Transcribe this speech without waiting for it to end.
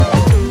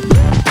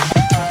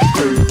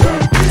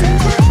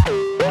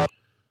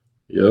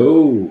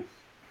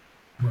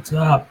What's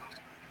up?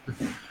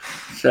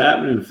 What's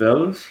happening,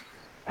 fellas?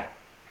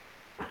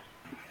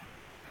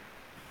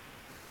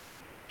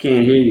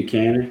 Can't hear you,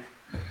 can it?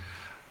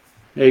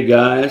 Hey,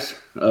 guys.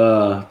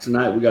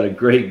 Tonight we got a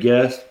great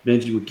guest,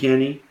 Benji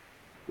McKinney,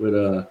 with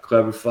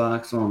Clever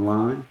Fox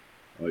Online,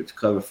 or it's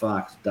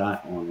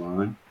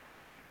cleverfox.online.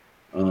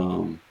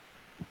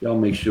 Y'all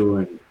make sure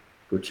and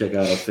go check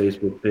out our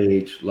Facebook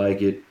page,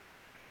 like it,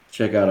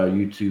 check out our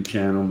YouTube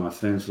channel, My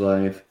Fence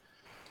Life.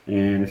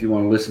 And if you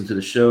want to listen to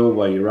the show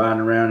while you're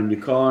riding around in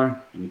your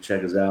car, you can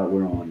check us out.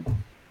 We're on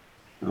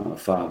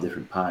 5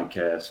 different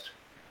podcasts: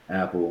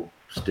 Apple,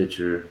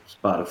 Stitcher,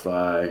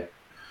 Spotify,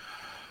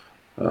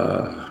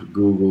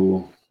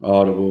 Google,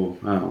 Audible.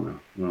 I don't know.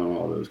 We're on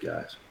all those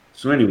guys.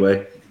 So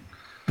anyway,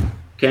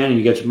 Cannon,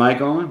 you got your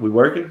mic on? We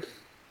working?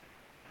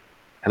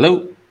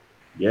 Hello?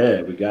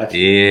 Yeah, we got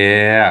you.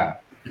 Yeah.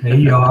 There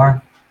you are.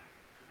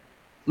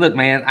 Look,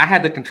 man, I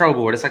had the control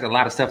board. It's like a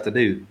lot of stuff to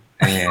do.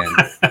 And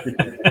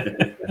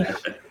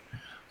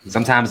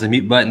sometimes the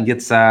mute button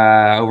gets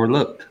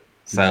overlooked.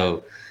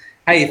 So,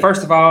 hey,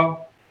 first of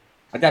all,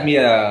 I got me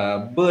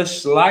a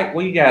Busch Light.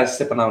 What are you guys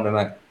sipping on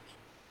tonight?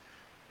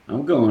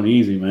 I'm going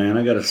easy, man.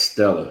 I got a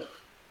Stella.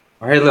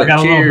 All right, look,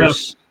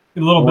 cheers. A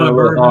little bit of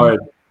bourbon.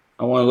 Hard.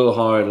 I went a little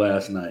hard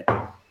last night.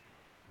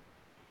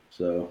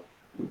 So,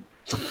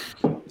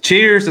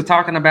 cheers to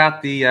talking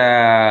about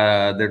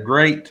the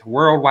great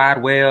World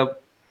Wide Web.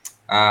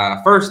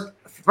 First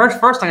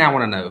thing I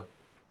want to know: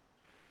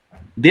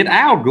 did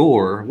Al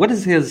Gore? What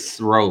is his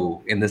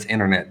role in this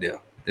internet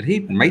deal? Did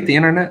he make the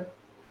internet?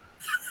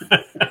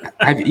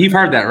 You've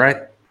heard that,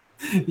 right?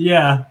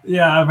 Yeah,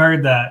 I've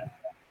heard that.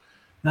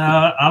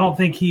 No, I don't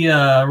think he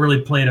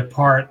really played a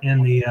part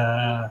in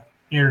the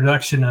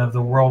introduction of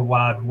the World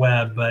Wide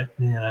Web, but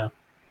he's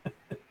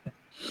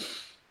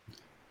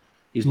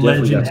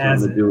definitely got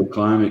something to do with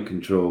climate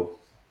control,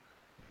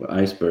 with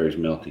icebergs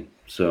melting.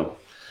 So,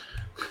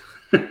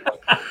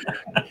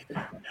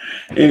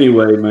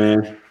 anyway,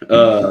 man.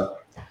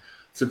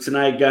 So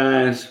tonight,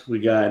 guys, we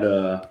got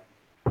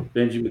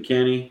Benji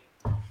McKinney.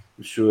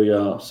 I'm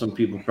sure some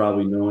people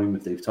probably know him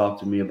if they've talked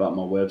to me about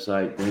my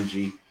website,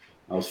 Benji.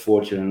 I was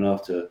fortunate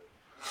enough to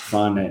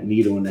find that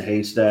needle in the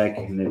haystack,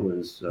 and it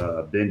was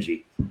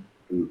Benji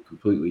who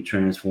completely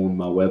transformed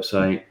my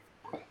website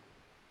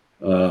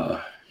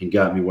and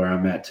got me where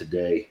I'm at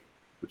today,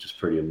 which is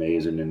pretty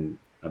amazing. And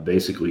I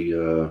basically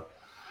I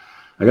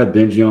got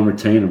Benji on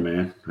retainer,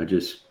 man.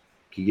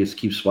 He just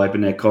keeps swiping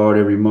that card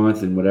every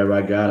month, and whatever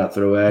I got, I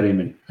throw at him,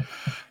 and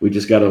we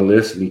just got a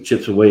list, and he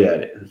chips away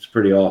at it. It's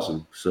pretty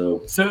awesome.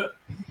 So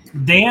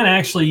Dan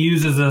actually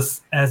uses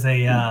us as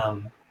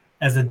a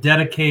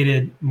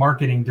dedicated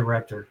marketing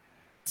director.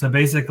 So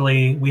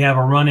basically, we have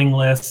a running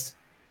list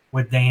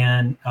with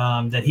Dan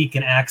that he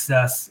can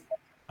access,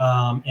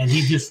 and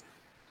he just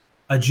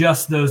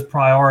adjusts those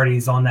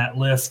priorities on that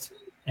list,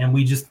 and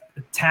we just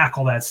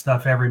tackle that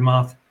stuff every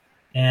month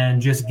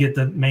and just get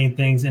the main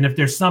things. And if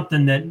there's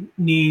something that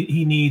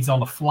he needs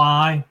on the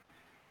fly,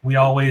 we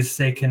always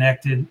stay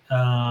connected.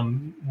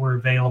 We're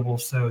available,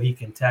 so he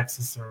can text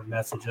us or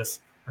message us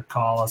or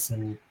call us,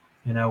 and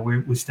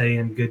we stay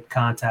in good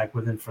contact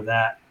with him for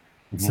that.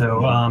 Mm-hmm.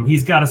 So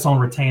he's got us on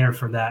retainer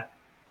for that,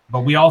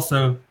 but we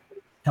also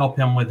help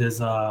him with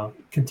his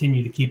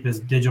continue to keep his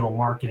digital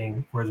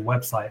marketing for his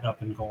website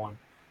up and going.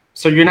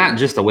 So you're not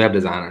just a web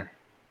designer?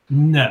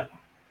 No.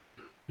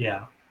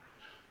 Yeah.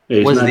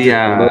 He's was not the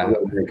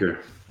logo maker.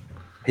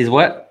 He's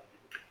what?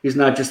 He's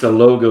not just a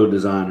logo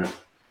designer.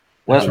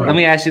 Well, let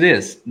me ask you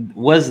this: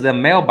 was the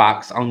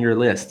mailbox on your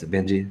list,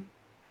 Benji?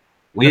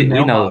 We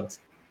know.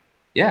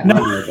 Yeah. No.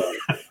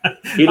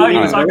 He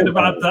was talking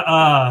about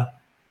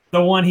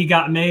the one he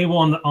got made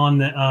on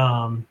the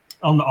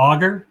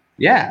auger.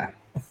 Yeah.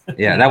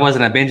 That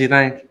wasn't a Benji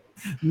thing.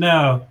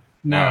 No.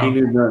 He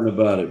knew nothing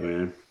about it,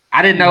 man.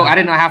 I didn't know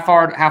how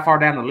far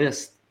down the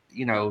list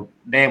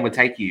Dan would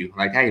take you.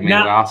 Like, hey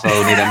man, we also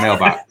need a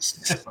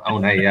mailbox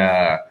on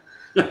an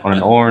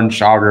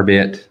orange auger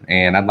bit,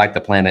 and I'd like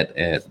to plant it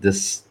at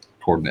this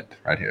coordinate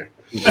right here.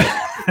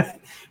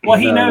 Well,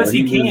 he knows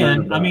he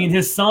can. I mean,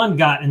 his son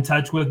got in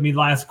touch with me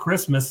last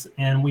Christmas,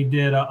 and we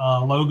did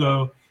a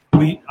logo.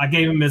 I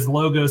gave him his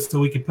logo so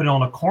we could put it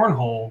on a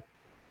cornhole.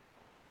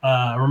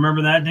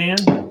 Remember that, Dan?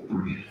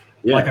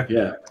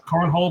 Yeah,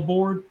 cornhole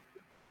board.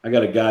 I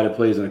got a guy that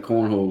plays in a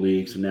cornhole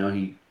league, so now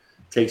he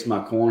takes my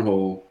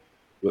cornhole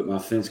with my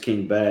Fence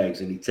King bags,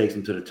 and he takes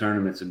them to the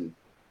tournaments and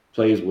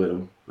plays with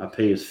them. I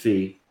pay his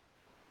fee.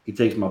 He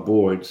takes my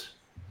boards.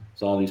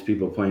 So all these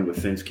people are playing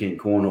with Fence King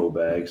cornhole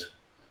bags.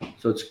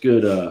 So it's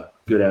good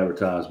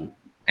advertisement.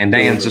 And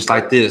Dan's just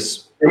like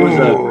this. It was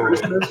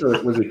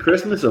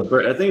Christmas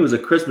or I think it was a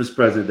Christmas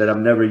present that I've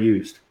never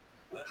used.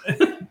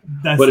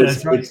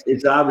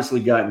 It's obviously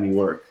gotten me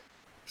work.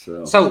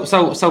 So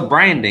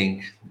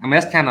branding. I mean,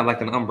 that's kind of like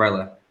an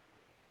umbrella.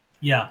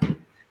 Yeah.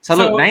 So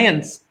look,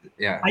 Dan's.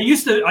 Yeah. I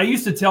used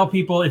to tell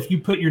people, if you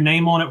put your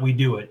name on it, we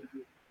do it.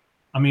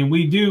 I mean,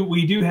 we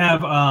do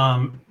have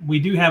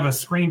a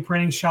screen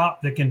printing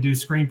shop that can do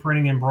screen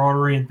printing,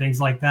 embroidery, and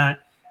things like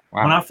that.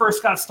 Wow. When I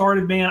first got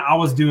started, man, I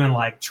was doing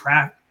like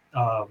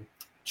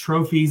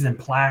trophies and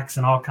plaques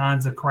and all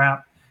kinds of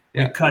crap.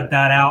 Yeah. We cut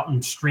that out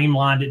and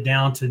streamlined it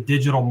down to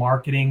digital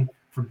marketing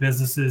for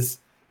businesses,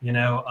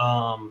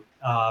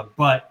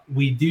 but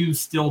we do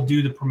still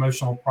do the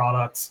promotional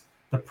products,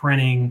 the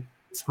printing,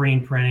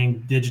 screen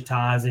printing,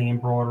 digitizing,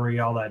 embroidery,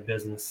 all that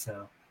business.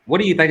 So what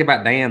do you think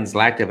about Dan's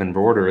lack of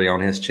embroidery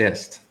on his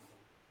chest?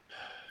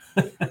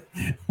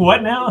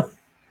 What now?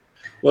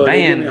 Well,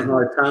 they give Dan, me a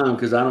hard time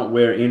because I don't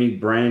wear any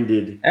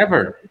branded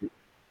ever.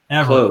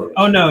 clothes.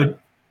 Oh no.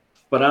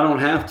 But I don't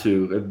have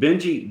to. If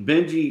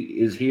Benji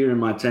is here in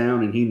my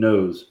town and he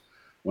knows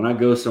when I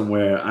go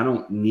somewhere, I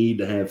don't need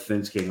to have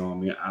Fence King on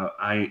me.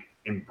 I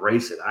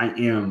embrace it. I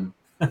am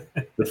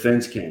the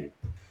Fence King.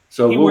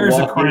 So He we'll wears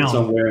a walk in crown.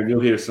 somewhere and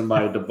you'll hear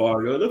somebody at the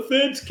bar go, "The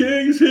Fence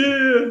King's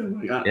here."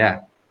 Like,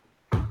 Yeah.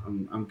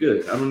 I'm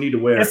good. I don't need to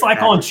wear. It's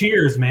like on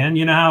Cheers, man.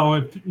 You know how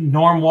if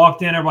Norm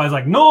walked in, everybody's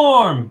like,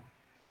 Norm.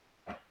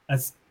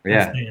 That's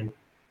Dan.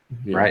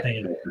 Yeah. Right.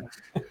 Dan.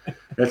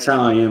 That's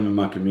how I am in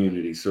my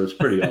community. So it's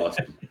pretty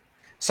awesome.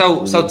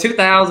 So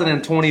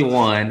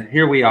 2021,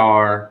 here we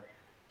are.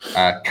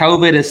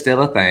 COVID is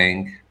still a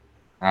thing.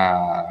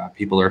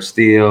 People are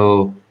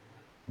still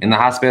in the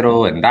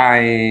hospital and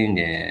dying,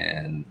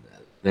 and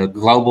the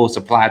global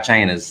supply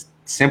chain is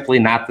simply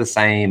not the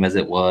same as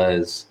it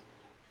was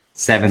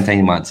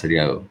 17 months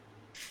ago.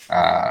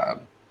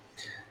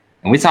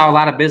 And we saw a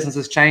lot of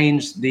businesses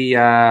change we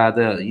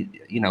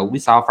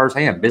saw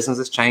firsthand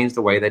businesses change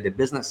the way they did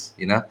business.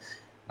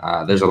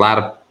 There's a lot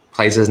of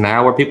places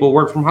now where people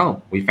work from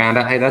home. We found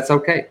out, hey, that's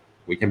okay.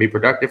 We can be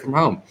productive from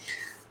home.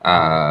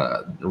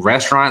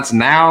 Restaurants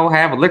now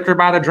have liquor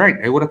by the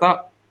drink. Who would have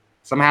thought?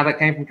 Somehow that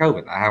came from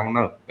COVID. I don't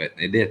know, but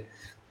it did.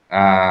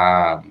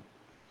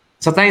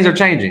 So things are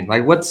changing.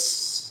 Like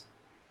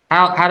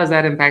how does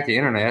that impact the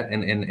internet,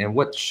 and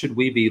what should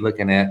we be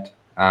looking at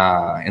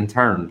in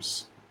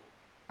terms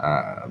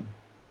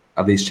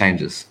of these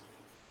changes?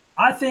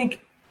 I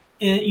think,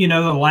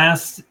 the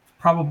last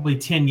probably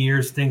 10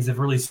 years, things have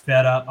really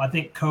sped up. I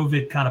think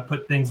COVID kind of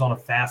put things on a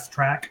fast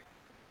track.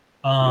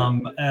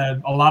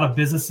 A lot of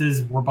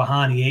businesses were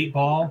behind the 8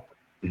 ball.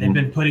 They've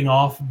been putting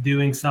off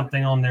doing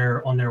something on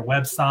their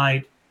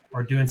website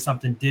or doing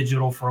something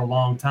digital for a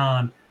long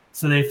time.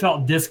 So they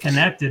felt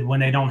disconnected when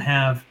they don't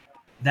have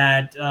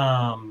that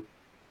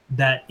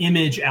that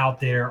image out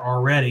there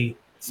already.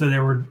 So they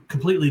were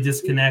completely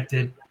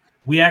disconnected.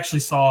 We actually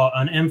saw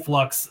an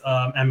influx,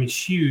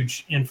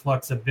 huge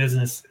influx of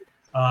business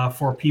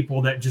for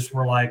people that just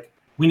were like,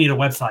 we need a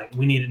website,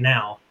 we need it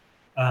now,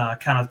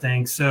 kind of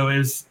thing. So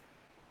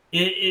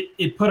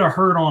it put a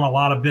hurt on a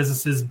lot of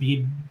businesses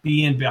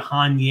being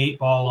behind the 8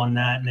 ball on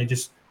that, and they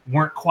just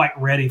weren't quite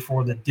ready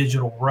for the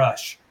digital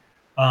rush.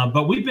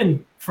 But we've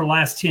been, for the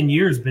last 10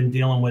 years, been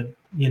dealing with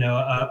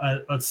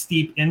a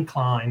steep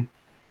incline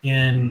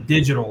in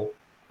digital.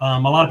 A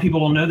lot of people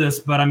don't know this,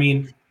 but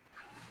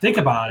think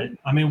about it.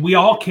 We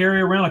all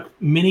carry around a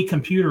mini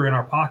computer in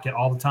our pocket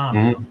all the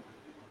time.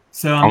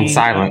 So on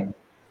silent.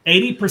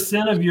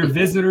 80% of your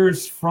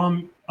visitors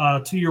from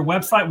to your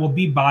website will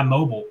be by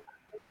mobile.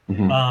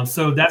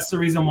 So that's the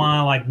reason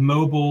why,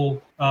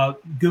 mobile,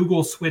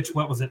 Google switched.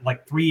 What was it,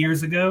 like 3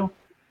 years ago?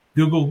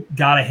 Google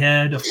got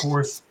ahead, of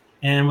course,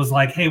 and was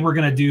like, "Hey, we're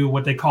going to do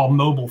what they call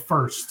mobile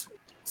first."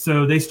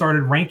 So they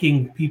started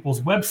ranking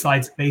people's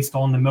websites based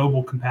on the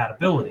mobile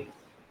compatibility.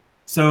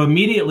 So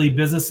immediately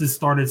businesses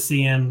started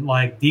seeing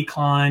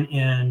decline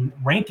in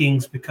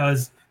rankings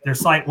because their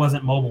site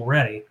wasn't mobile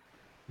ready.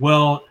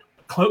 Well,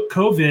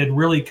 COVID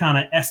really kind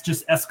of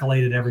just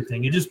escalated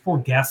everything. It just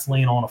poured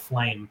gasoline on a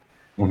flame.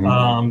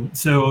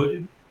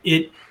 So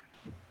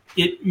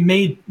it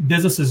made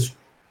businesses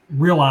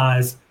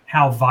realize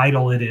how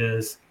vital it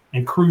is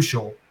and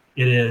crucial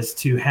it is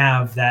to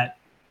have that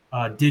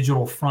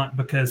digital front,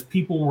 because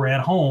people were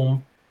at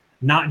home,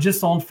 not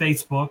just on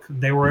Facebook.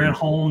 They were at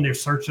home. They're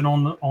searching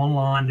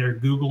online. They're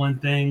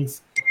Googling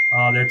things.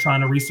 They're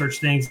trying to research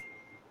things.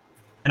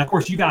 And of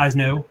course, you guys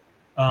know,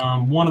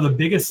 one of the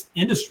biggest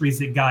industries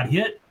that got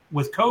hit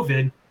with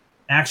COVID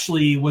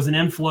actually was an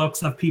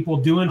influx of people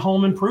doing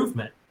home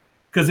improvement,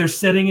 because they're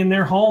sitting in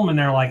their home and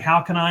they're like,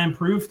 how can I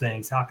improve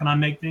things? How can I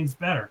make things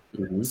better?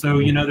 So,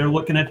 they're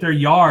looking at their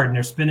yard and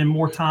they're spending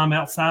more time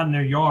outside in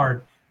their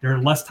yard. They're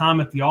less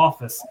time at the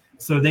office.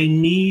 So they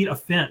need a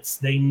fence.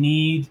 They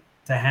need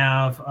to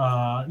have,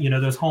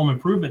 those home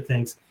improvement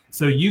things.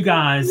 So you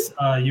guys,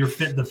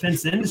 the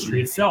fence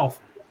industry itself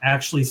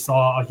actually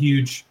saw a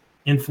huge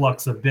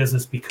influx of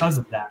business because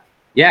of that.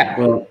 Yeah.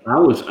 Well,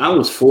 I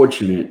was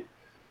fortunate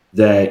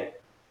that,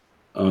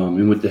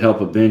 and with the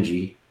help of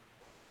Benji,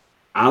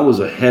 I was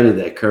ahead of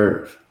that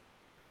curve,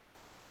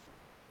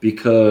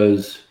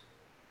 because,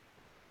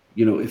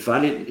 if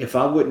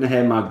I wouldn't have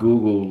had my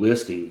Google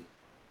listing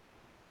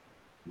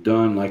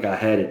done like I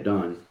had it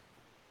done,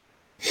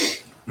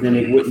 then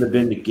it wouldn't have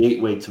been the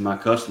gateway to my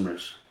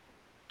customers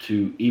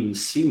to even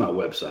see my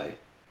website.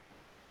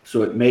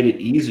 So it made it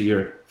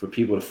easier for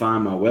people to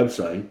find my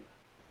website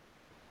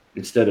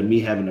instead of me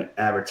having to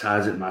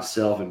advertise it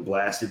myself and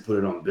blast it, put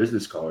it on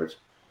business cards.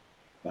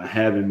 By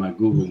having my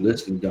Google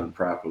listing done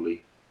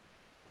properly,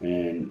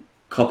 and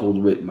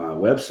coupled with my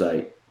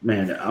website,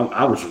 man,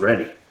 I was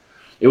ready.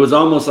 It was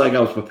almost like I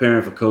was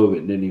preparing for COVID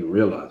and didn't even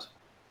realize.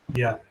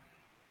 Yeah.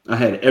 I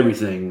had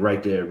everything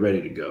right there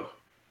ready to go.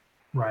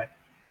 Right.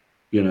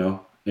 You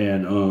know,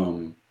 and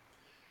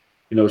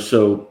you know,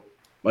 so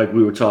like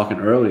we were talking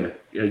earlier,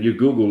 your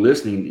Google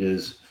listening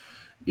is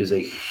a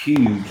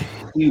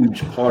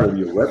huge part of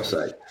your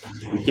website.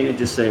 You can't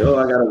just say, "Oh,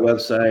 I got a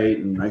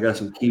website and I got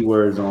some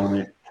keywords on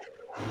it."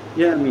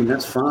 Yeah, I mean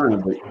that's fine,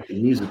 but it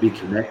needs to be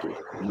connected.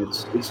 And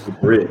it's the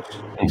bridge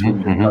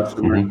between your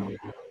customer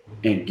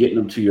and getting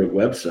them to your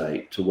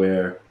website to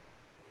where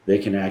they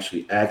can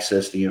actually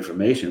access the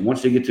information.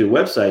 Once they get to the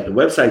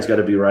website's got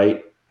to be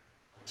right.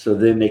 So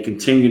then they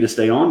continue to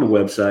stay on the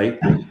website.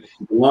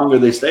 The longer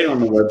they stay on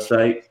the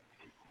website,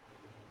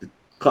 the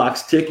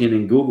clock's ticking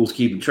and Google's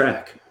keeping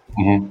track.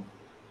 You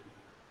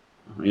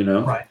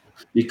know, Right.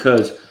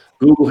 because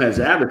Google has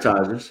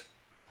advertisers,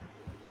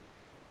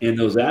 and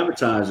those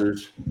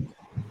advertisers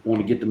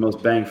want to get the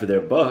most bang for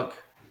their buck.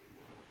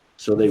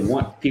 So they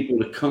want people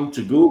to come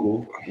to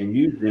Google and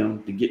use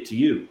them to get to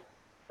you.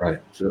 Right.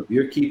 So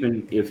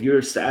if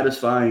you're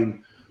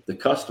satisfying the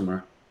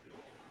customer,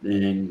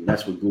 then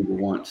that's what Google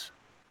wants.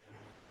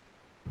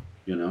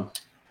 You know?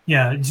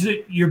 Yeah.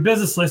 Your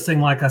business listing,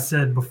 like I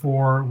said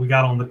before we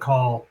got on the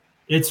call,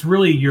 it's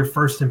really your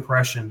first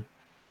impression,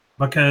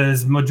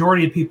 because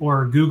majority of people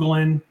are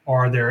Googling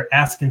or they're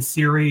asking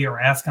Siri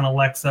or asking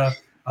Alexa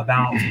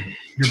about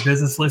your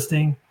business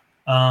listing.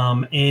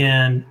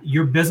 And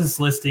your business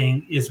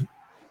listing is,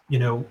 you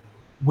know,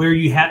 where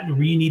you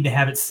need to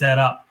have it set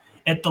up,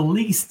 at the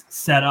least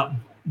set up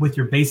with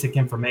your basic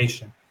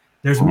information.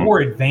 There's more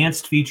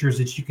advanced features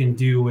that you can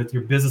do with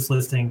your business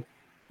listing,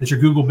 that your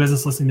Google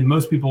business listing, that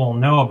most people don't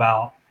know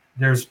about.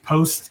 There's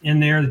posts in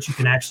there that you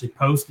can actually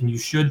post, and you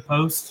should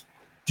post.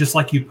 Just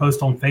like you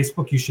post on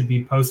Facebook, you should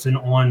be posting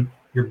on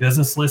your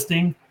business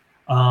listing.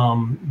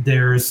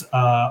 There's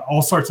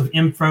all sorts of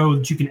info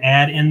that you can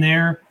add in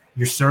there,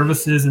 your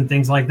services and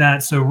things like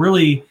that. So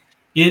really,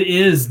 it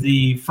is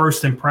the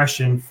first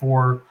impression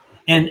for,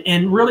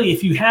 and really,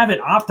 if you have it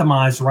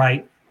optimized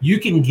right, you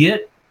can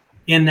get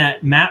in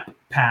that map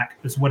pack,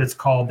 is what it's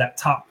called, that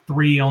top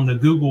 3 on the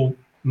Google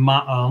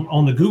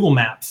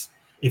Maps.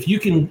 If you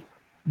can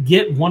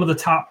get one of the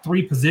top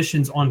 3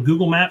 positions on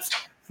Google Maps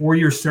for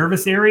your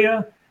service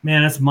area,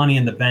 man, that's money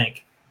in the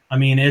bank. I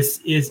mean, it's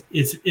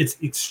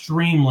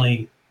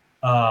extremely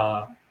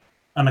an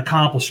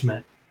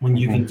accomplishment when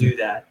you can do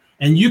that,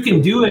 and you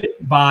can do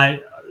it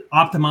by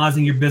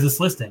optimizing your business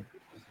listing.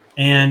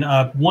 And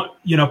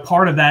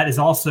part of that is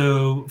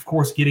also, of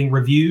course, getting the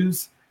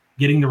reviews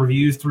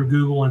through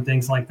Google and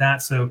things like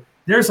that. So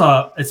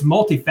it's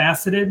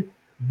multifaceted,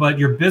 but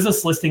your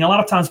business listing, a lot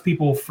of times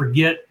people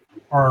forget,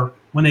 or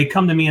when they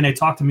come to me and they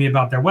talk to me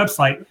about their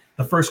website,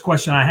 the first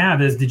question I have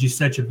is, did you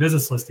set your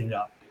business listing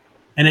up?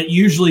 And it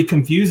usually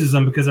confuses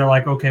them, because they're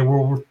like, okay, I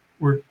thought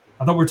we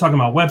were talking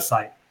about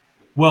website.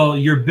 Well,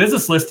 your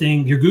business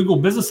listing, your Google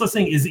business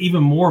listing, is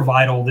even more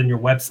vital than your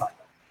website.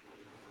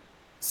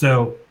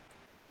 So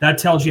that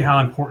tells you how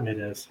important it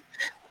is.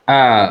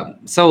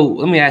 So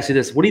let me ask you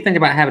this. What do you think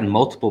about having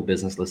multiple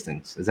business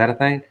listings? Is that a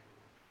thing?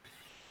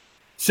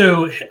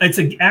 So it's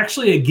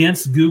actually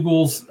against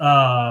Google's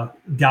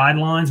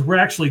guidelines. We're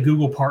actually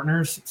Google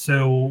partners,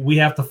 so we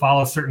have to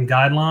follow certain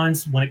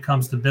guidelines when it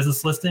comes to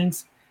business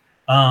listings.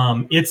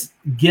 It's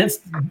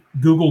against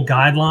Google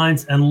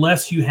guidelines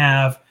unless you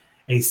have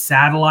a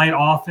satellite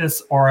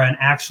office or an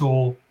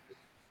actual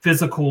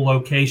physical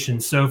location.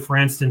 So, for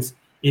instance,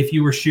 if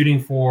you were shooting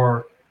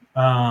for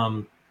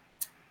a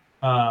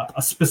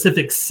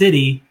specific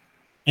city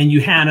and you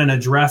had an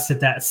address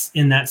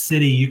in that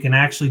city, you can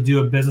actually do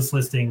a business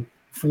listing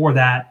for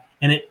that,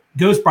 and it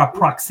goes by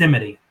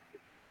proximity.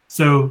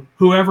 So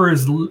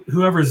whoever's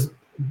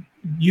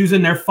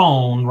using their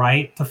phone,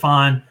 right, to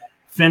find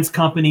fence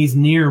companies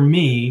near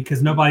me,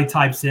 because nobody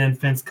types in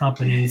fence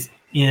companies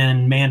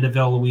in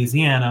Mandeville,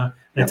 Louisiana.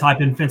 They type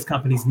in fence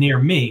companies near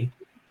me,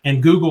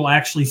 and Google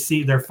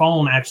their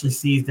phone actually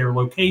sees their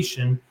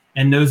location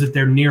and knows that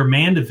they're near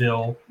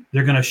Mandeville.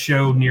 They're going to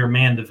show near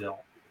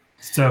Mandeville.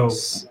 So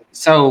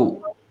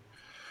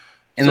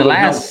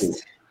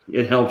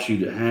it helps you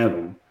to have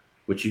them,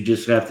 but you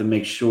just have to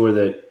make sure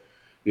that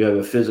you have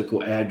a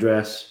physical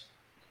address,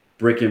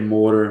 brick and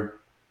mortar,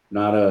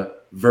 not a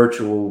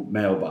virtual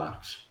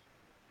mailbox.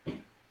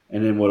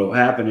 And then what will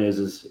happen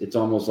is it's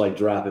almost like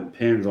dropping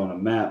pins on a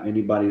map.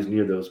 Anybody who's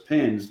near those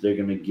pins, they're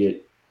going to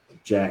get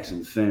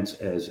Jackson Fence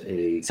as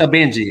a. So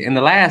Benji, in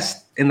the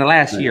last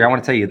year, I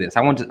want to tell you this.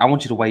 I want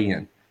you to weigh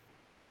in.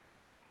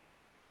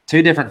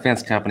 2 different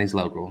fence companies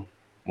local,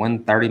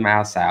 one 30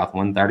 miles south,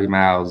 one 30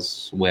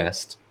 miles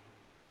west.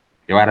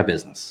 You're out of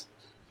business.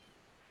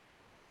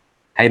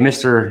 Hey,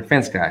 Mr.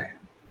 Fence Guy,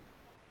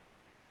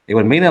 it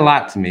would mean a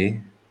lot to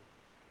me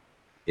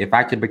if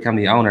I could become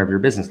the owner of your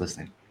business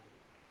listing.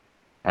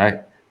 All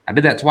right. I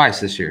did that twice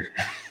this year.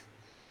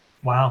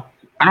 Wow.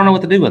 I don't know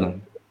what to do with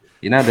them.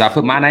 You know, do I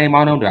put my name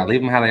on them? Do I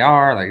leave them how they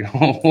are? Like,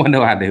 what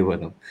do I do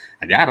with them?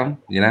 I got them,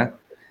 you know.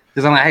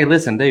 Because I'm like, hey,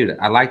 listen, dude,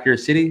 I like your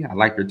city, I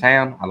like your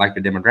town, I like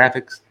your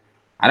demographics.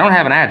 I don't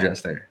have an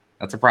address there.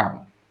 That's a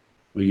problem.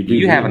 Well, you do.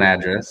 You have an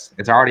address.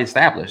 It's already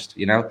established.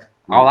 You know,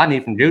 all I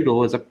need from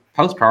Google is a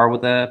postcard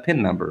with a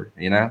PIN number.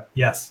 You know,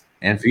 Yes.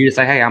 and for you to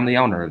say, hey, I'm the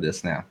owner of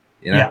this now.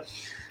 You know, Yeah.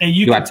 And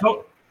you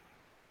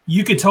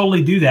could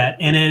totally do that,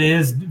 and it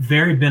is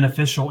very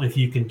beneficial if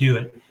you can do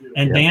it.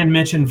 And Dan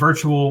mentioned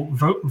virtual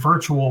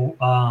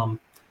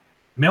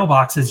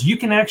mailboxes. You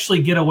can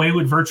actually get away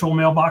with virtual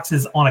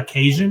mailboxes on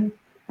occasion,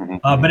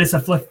 but it's a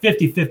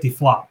 50-50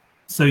 flop.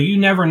 So you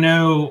never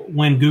know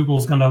when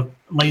Google's going to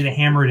lay the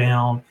hammer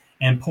down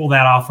and pull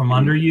that off from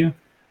under you.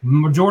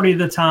 Majority of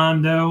the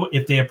time, though,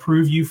 if they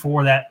approve you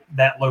for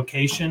that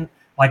location,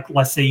 like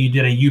let's say you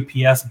did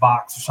a UPS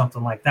box or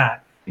something like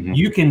that,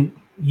 you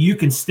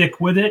can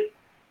stick with it.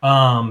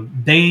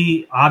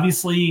 They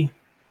obviously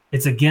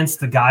it's against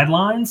the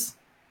guidelines,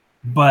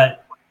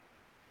 but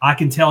I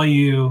can tell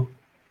you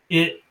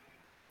it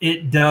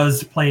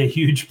does play a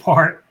huge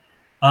part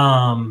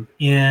in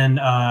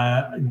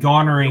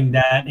garnering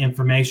that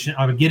information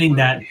or getting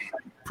that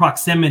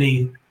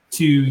proximity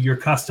to your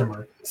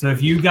customer. So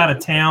if you got a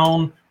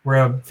town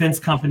where a fence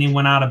company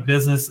went out of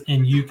business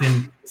and you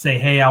can say,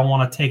 hey, I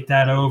want to take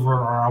that over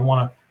or I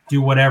want to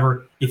do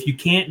whatever. If you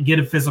can't get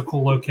a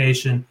physical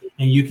location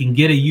and you can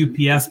get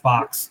a UPS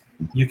box,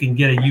 you can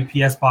get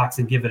a UPS box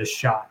and give it a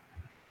shot.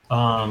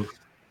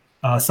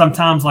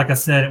 Sometimes, like I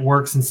said, it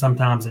works and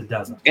sometimes it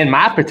doesn't. In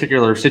my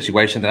particular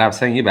situation that I was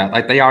telling you about,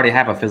 like they already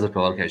have a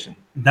physical location.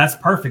 That's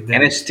perfect. Then.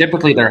 And it's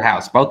typically their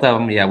house. Both of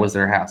them, was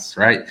their house,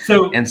 right?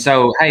 So,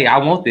 hey, I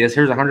want this.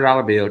 Here's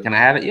 $100 bill. Can I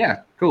have it?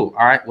 Yeah, cool.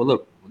 All right. Well,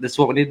 look, this is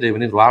what we need to do. We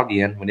need to log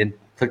in. We need to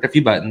click a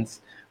few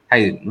buttons.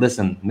 Hey,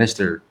 listen,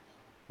 Mr.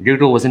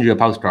 Google will send you a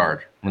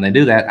postcard. When they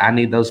do that, I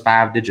need those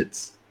 5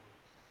 digits.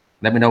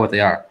 Let me know what they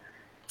are.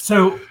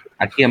 So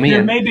there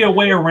may be a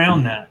way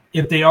around that.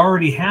 If they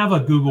already have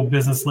a Google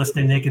business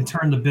listing, they can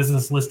turn the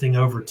business listing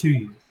over to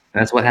you.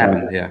 That's what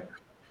happened, yeah.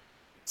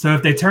 So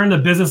if they turn the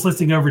business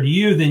listing over to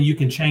you, then you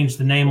can change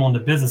the name on the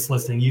business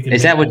listing. You can.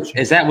 Is that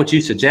what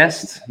you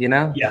suggest? You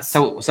know? Yes.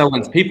 So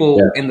when people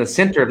in the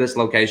center of this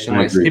location,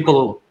 like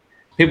people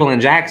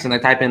in Jackson, they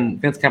type in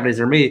fence companies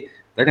or me,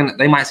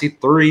 they might see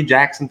 3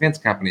 Jackson fence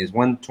companies,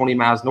 one 20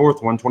 miles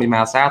north, one 20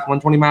 miles south,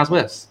 one 20 miles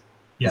west.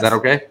 Yes. Is that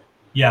okay?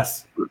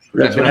 Yes.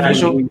 That's what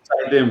happens when you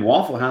type in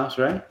Waffle House,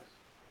 right?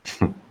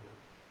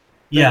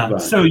 Yeah,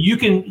 so you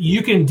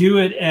can do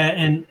it,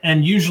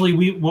 and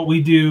usually what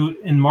we do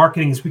in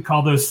marketing is we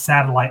call those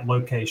satellite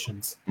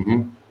locations.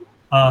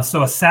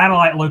 So a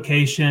satellite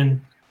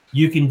location,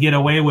 you can get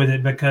away with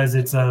it because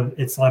it's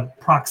a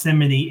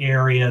proximity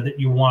area that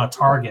you want to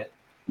target.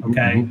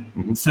 Okay,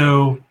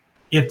 so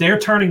if they're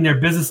turning their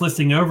business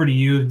listing over to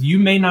you, you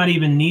may not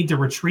even need to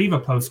retrieve a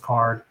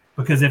postcard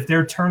because if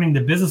they're turning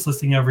the business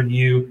listing over to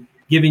you,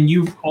 giving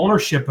you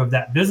ownership of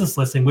that business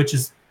listing, which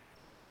is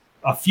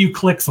a few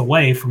clicks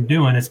away from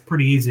doing, it's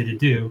pretty easy to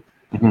do.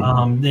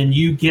 Then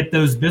you get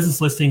those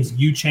business listings,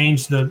 you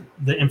change the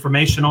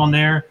information on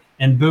there,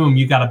 and boom,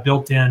 you got a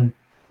built-in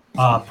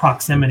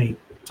proximity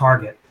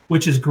target,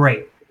 which is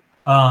great.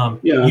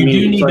 You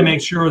need to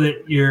make sure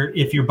that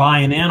if you're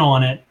buying in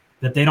on it,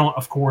 that they don't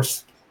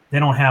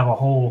have a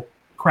whole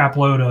crap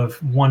load of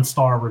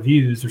 1-star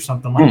reviews or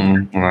something like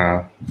that.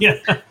 Wow. Yeah.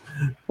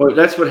 Well,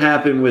 that's what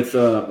happened with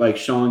like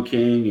Sean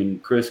King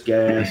and Chris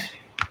Gass,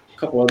 a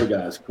couple other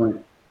guys,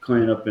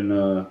 Clint up in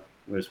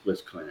where's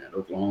Clint at,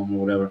 Oklahoma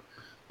or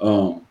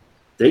whatever.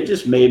 They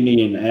just made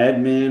me an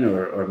admin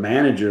or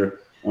manager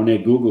on their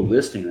Google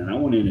listing, and I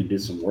went in and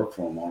did some work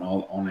for them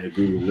on their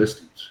Google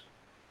listings.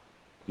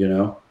 You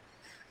know,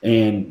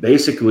 and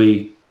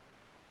basically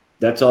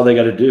that's all they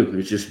got to do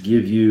is just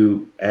give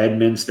you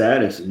admin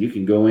status, and you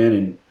can go in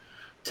and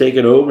take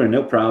it over, and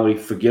they'll probably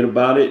forget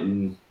about it,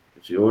 and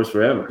it's yours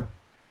forever.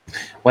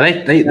 Well,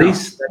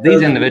 these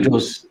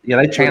individuals,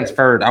 they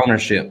transferred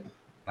ownership.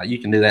 You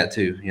can do that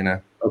too, you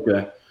know.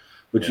 Okay,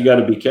 but you got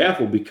to be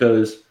careful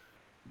because,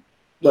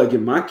 like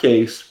in my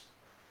case,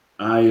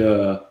 I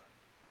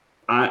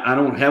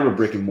don't have a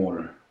brick and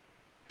mortar,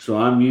 so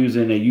I'm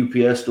using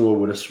a UPS store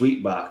with a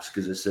suite box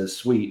because it says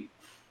suite.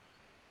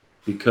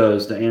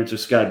 Because to answer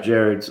Scott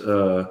Jared's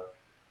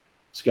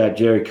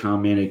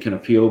commented, can a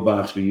PO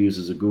box be used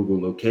as a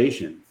Google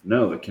location?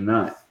 No, it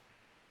cannot.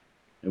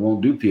 It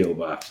won't do PO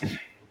boxes.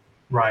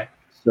 Right.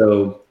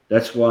 So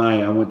that's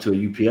why I went to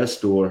a UPS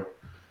store.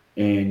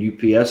 And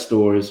UPS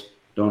stores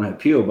don't have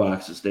PO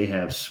boxes; they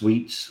have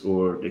suites,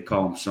 or they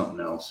call them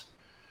something else.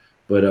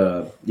 But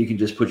you can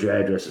just put your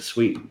address as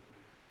suite.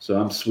 So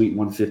I'm suite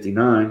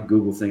 159.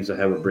 Google thinks I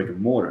have a brick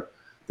and mortar.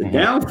 The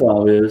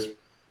downfall is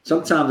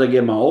sometimes I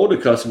get my older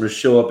customers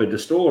show up at the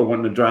store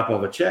wanting to drop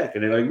off a check,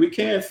 and they're like, "We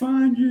can't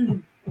find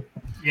you."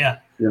 Yeah.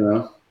 You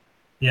know.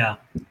 Yeah.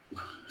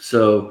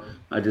 So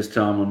I just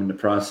tell them I'm in the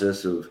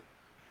process of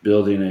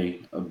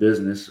building a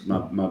business,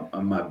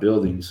 my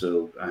building,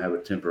 so I have a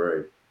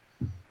temporary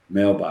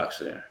mailbox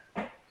there.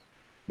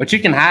 But you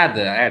can hide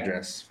the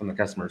address from the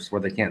customers where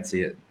they can't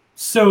see it.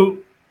 So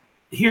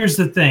here's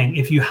the thing.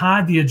 If you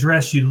hide the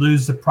address, you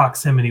lose the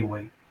proximity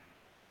weight.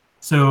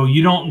 So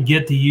you don't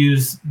get to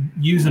use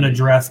an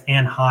address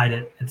and hide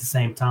it at the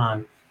same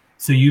time.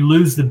 So you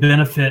lose the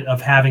benefit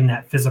of having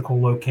that physical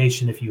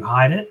location if you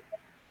hide it.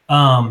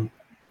 And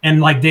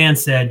like Dan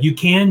said, you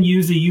can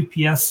use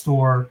a UPS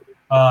store.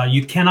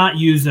 You cannot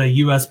use a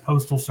U.S.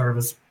 Postal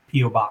Service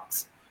PO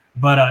box,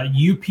 but a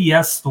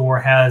UPS store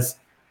has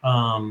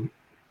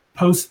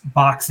post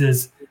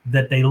boxes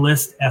that they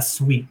list as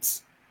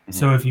suites. Mm-hmm.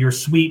 So if you're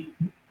suite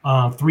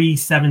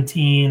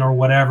 317 or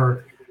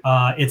whatever,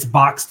 it's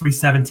box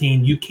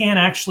 317. You can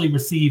actually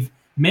receive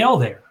mail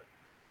there.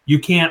 You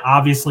can't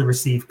obviously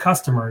receive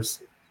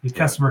customers. Your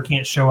customer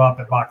can't show up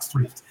at box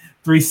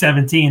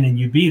 317 and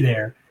you be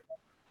there.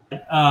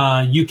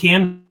 You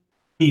can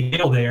be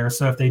mail there.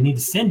 So if they need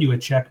to send you a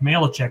check,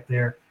 mail a check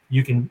there,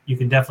 you can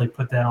definitely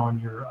put that on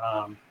your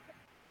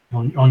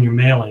on your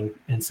mailing,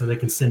 and so they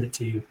can send it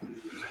to you.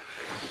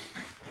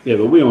 Yeah,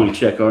 but we only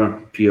check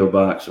our PO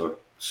box or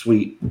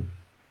suite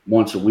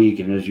once a week,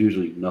 and there's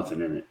usually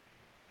nothing in it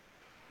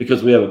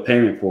because we have a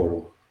payment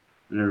portal,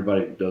 and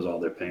everybody does all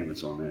their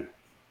payments on there.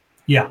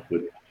 Yeah,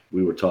 which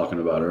we were talking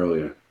about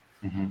earlier,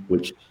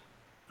 which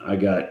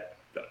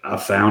I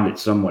found it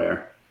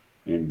somewhere,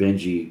 and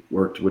Benji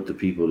worked with the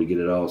people to get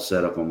it all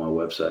set up on my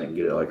website and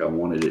get it like I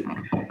wanted it.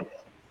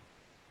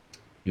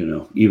 You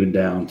know, even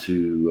down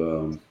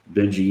to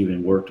Benji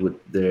even worked with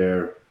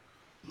their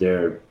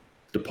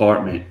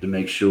department to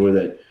make sure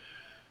that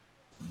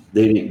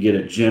they didn't get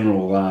a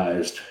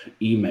generalized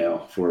email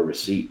for a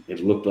receipt.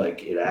 It looked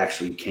like it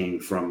actually came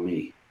from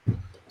me.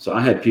 So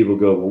I had people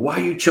go, well, why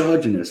are you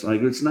charging this?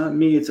 Like, it's not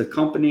me. It's a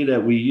company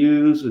that we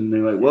use. And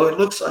they're like, well, it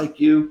looks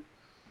like you.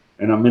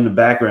 And I'm in the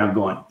background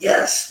going,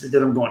 yes. And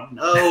then I'm going,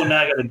 no,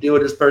 now I got to deal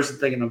with this person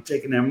thinking I'm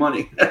taking their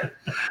money.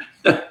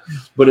 But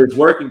it's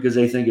working because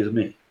they think it's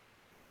me.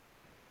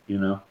 You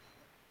know?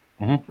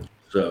 Mm-hmm.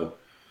 So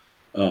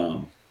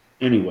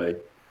anyway,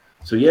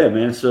 so yeah,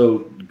 man. So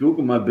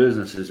Google My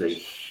Business is a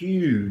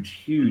huge,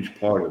 huge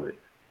part of it.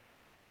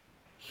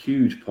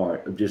 Huge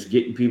part of just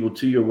getting people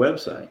to your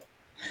website.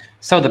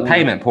 So the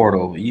payment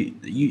portal,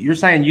 you're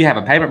saying you have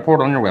a payment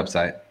portal on your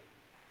website?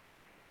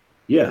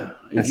 Yeah.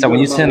 And so when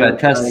you send a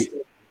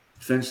customer,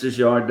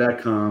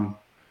 FenceThisYard.com,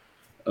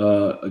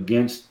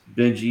 against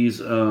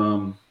Benji's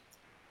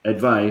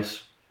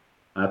advice,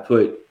 I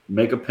put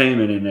make a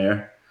payment in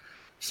there.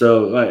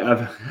 So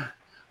like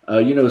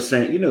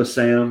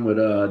Sam with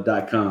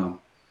 .com.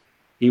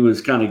 He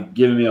was kind of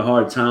giving me a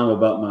hard time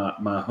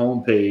about my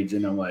homepage,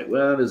 and I'm like,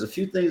 well, there's a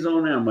few things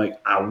on there. I'm like,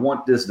 I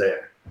want this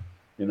there.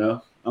 You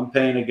know, I'm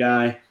paying a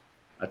guy.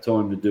 I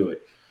told him to do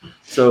it.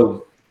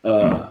 So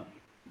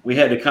we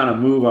had to kind of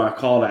move our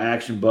call to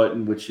action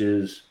button, which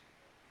is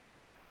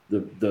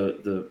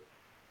the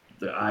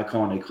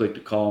icon they click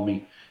to call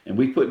me, and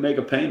we put make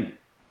a payment.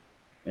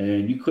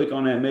 And you click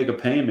on that make a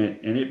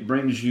payment, and it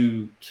brings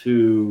you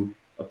to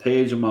a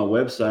page on my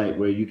website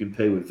where you can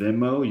pay with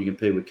Venmo, you can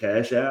pay with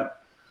Cash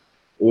App,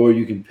 or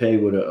you can pay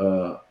with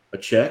a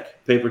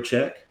check, paper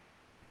check,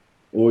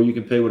 or you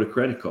can pay with a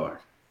credit card.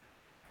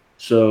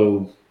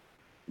 So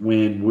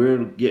when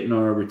we're getting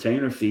our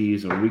retainer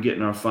fees or we're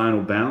getting our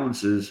final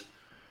balances,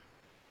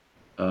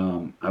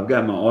 I've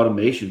got my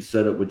automation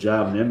set up with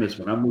Job Nimbus.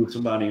 When I move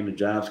somebody into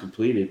jobs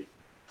completed,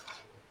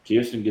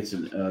 Kirsten gets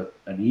an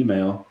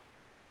email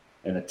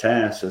and a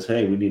task, says,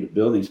 hey, we need to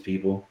bill these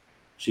people.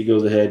 She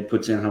goes ahead,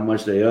 puts in how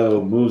much they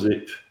owe, moves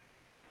it,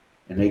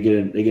 and they get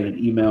an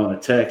email and a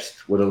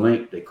text with a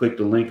link. They click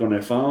the link on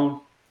their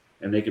phone,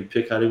 and they can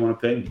pick how they want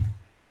to pay me.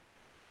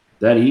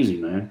 That easy,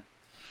 man.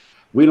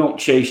 We don't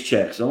chase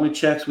checks. The only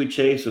checks we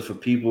chase are for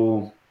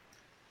people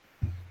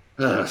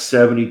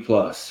 70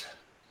 plus.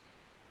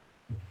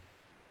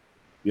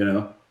 You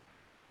know?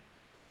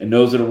 And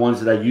those are the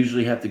ones that I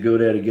usually have to go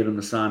there to get them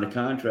to sign the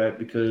contract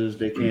because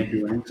they can't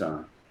do it in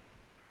time.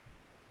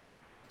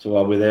 So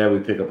while we're there, we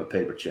pick up a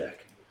paper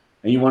check.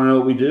 And you want to know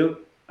what we do?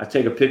 I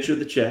take a picture of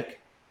the check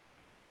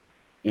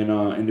in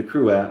the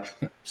Crew app,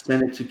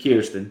 send it to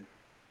Kirsten.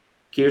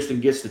 Kirsten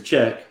gets the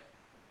check,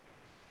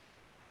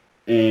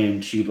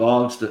 and she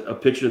logs a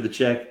picture of the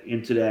check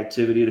into the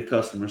activity of the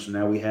customer. So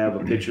now we have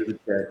a picture of the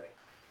check,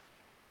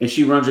 and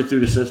she runs it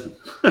through the system.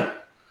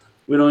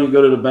 We don't even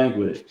go to the bank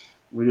with it.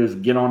 We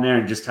just get on there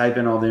and just type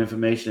in all the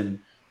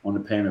information on the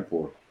payment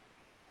portal.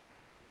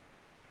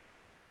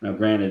 Now,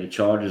 granted, it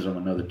charges them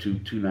another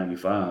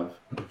 $2.95,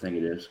 I think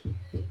it is.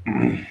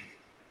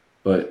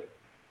 But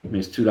I mean,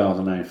 it's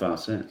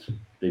 $2.95.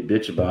 They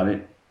bitch about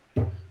it.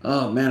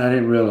 Oh man, I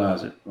didn't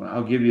realize it. Well,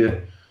 I'll give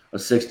you a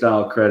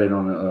 $6 credit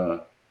on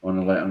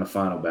the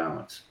final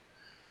balance.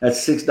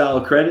 That's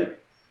 $6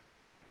 credit.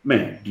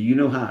 Man, do you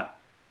know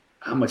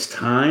how much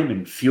time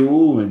and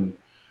fuel and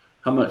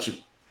how much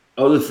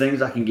other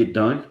things I can get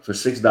done for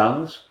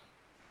 $6?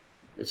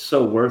 It's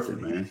so worth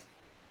it, man.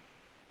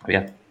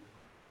 Yeah.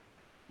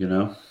 You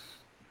know?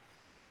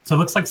 So it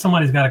looks like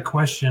somebody's got a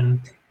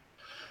question.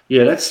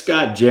 Yeah, that's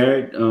Scott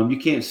Jarrett. You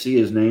can't see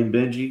his name,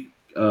 Benji,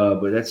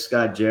 but that's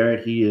Scott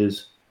Jarrett. He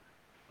is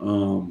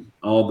all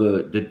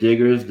the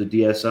diggers, the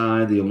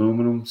DSI, the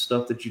aluminum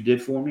stuff that you did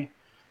for me.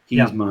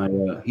 He's my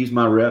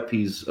rep.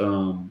 He's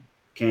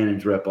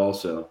Canon's rep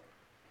also.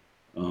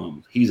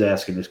 He's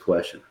asking this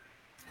question.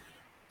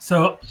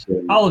 So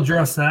I'll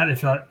address that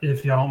if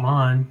y'all don't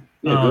mind.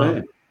 Yeah, go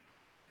ahead.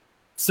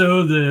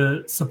 So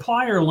the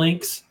supplier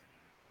links,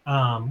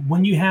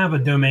 when you have a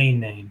domain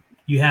name,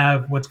 you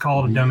have what's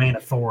called a domain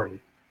authority.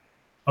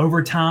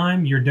 Over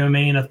time, your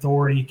domain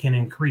authority can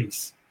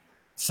increase.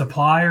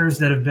 Suppliers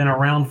that have been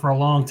around for a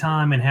long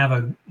time and have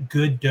a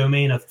good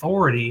domain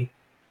authority,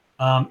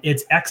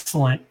 it's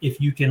excellent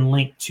if you can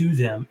link to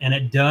them, and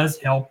it does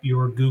help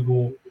your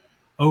Google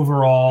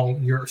overall,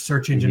 your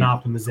search engine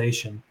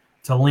optimization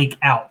to link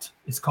out.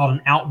 It's called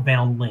an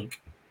outbound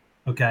link.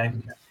 Okay.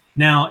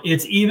 Now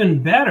it's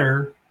even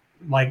better,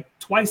 like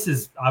at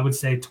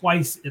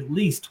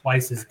least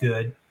twice as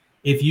good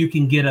if you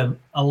can get a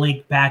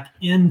link back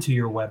into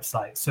your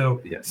website.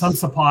 So some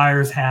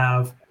suppliers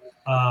have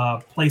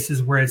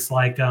places where it's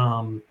like,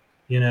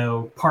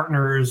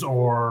 partners,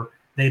 or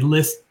they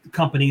list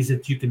companies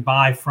that you can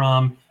buy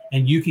from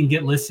and you can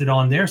get listed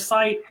on their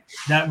site.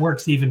 That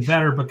works even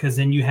better because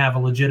then you have a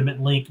legitimate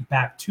link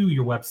back to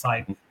your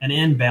website, an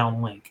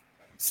inbound link.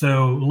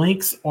 So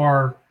links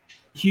are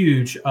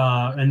huge.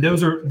 And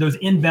those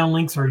inbound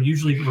links are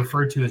usually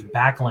referred to as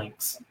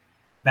backlinks.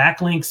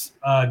 Backlinks,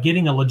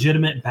 getting a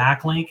legitimate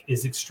backlink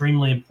is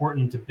extremely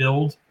important to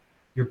build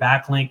your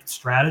backlink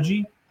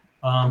strategy,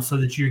 so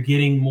that you're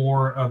getting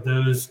more of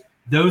those.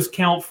 Those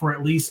count for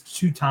at least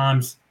 2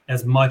 times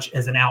as much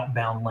as an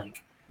outbound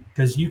link,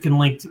 because you can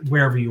link to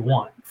wherever you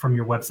want from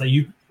your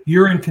website.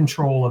 You're in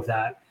control of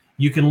that.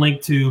 You can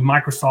link to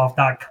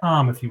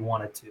Microsoft.com if you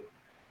wanted to.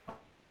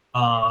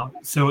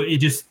 So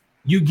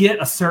you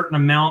get a certain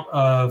amount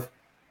of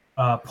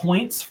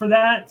points for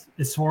that,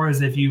 as far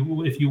as if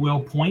you will,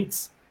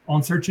 points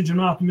on search engine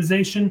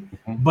optimization,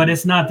 but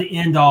it's not the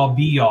end all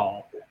be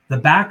all. The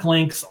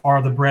backlinks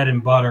are the bread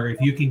and butter. If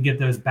you can get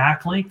those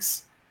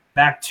backlinks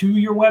back to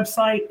your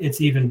website,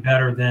 it's even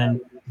better than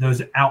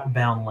those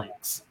outbound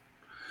links.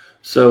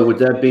 So with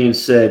that being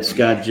said,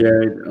 Scott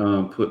Jared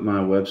put my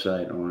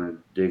website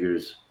on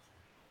Diggers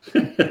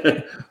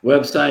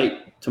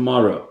website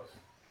tomorrow.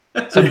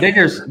 So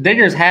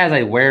Diggers has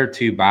a where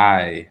to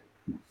buy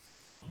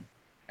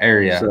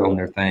area on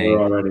their thing.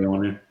 We're already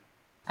on there.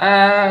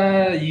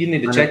 You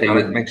need to check on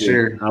it, make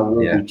sure. I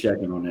will be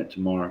checking on that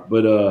tomorrow.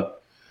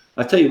 But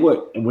I tell you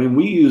what, when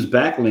we use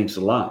backlinks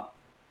a lot,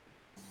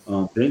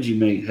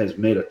 Benji has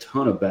made a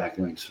ton of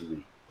backlinks for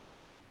me.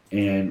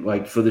 And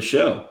like for the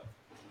show,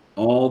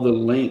 all the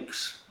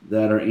links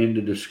that are in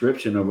the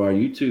description of our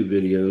YouTube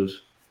videos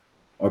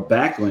are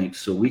backlinks,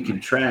 so we can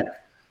track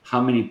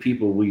how many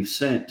people we've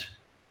sent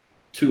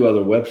to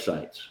other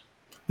websites.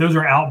 Those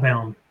are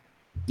outbound.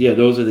 Yeah,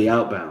 those are the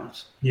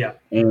outbounds. Yeah.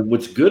 And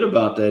what's good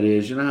about that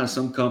is, you know how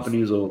some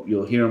companies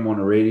you'll hear them on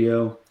the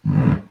radio,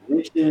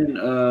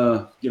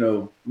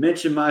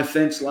 mention My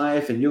Fence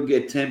Life and you'll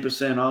get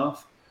 10%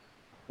 off.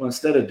 Well,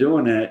 instead of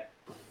doing that,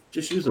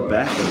 just use a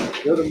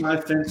backlink. Go to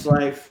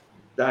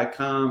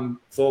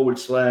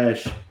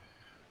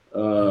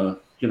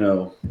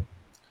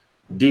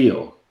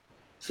myfencelife.com/deal.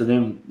 So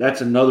then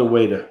that's another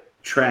way to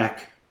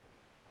track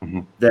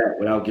that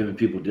without giving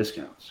people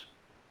discounts.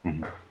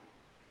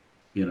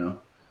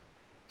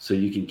 So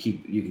you can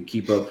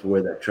keep up for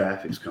where that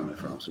traffic's coming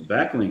from. So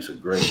backlinks are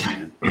great,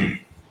 man.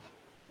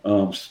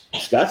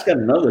 Scott's got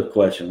another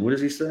question. What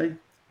does he say?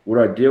 Would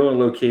our dealer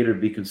locator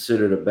be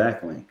considered a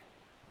backlink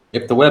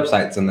if the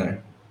website's in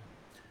there?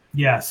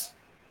 Yes,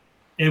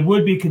 it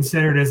would be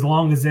considered, as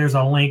long as there's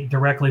a link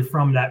directly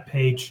from that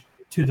page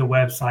to the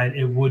website.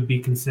 It would be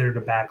considered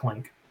a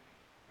backlink.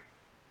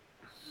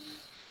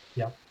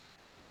 Yeah.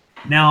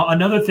 Now,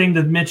 another thing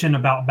to mention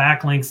about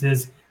backlinks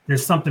is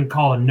there's something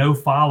called a no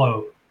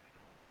follow.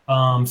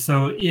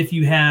 So if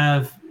you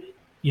have,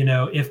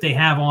 if they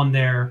have on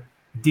their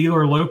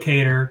dealer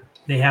locator,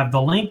 they have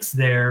the links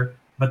there,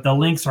 but the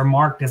links are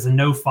marked as a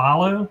no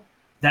follow,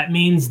 that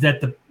means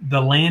that the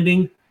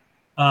landing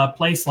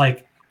place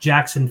like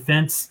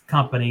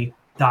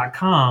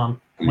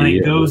JacksonFenceCompany.com, when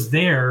it goes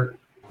there,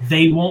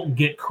 they won't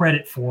get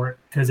credit for it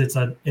because it's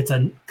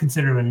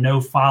considered a no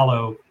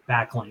follow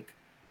backlink.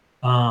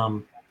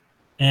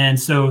 And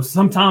so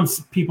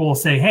sometimes people will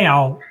say, "Hey,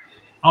 I'll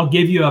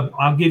give you a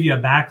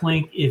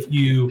backlink if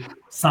you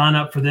sign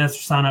up for this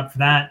or sign up for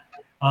that."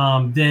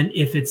 Then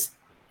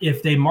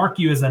if they mark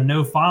you as a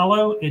no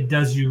follow, it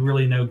does you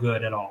really no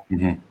good at all.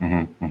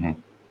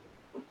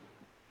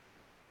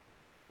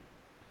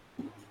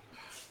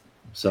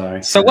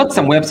 Sorry. So what's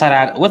some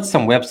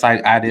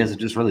website ideas that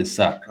just really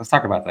suck? Let's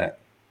talk about that.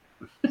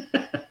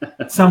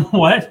 Some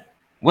what?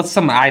 What's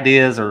some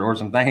ideas or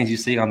some things you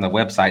see on the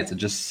websites that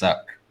just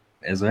suck?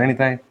 Is there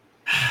anything?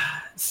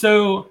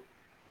 So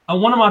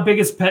one of my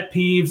biggest pet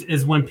peeves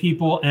is when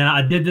people, and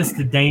I did this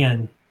to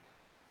Dan,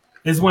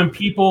 is when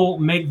people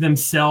make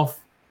themselves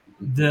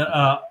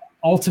the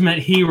ultimate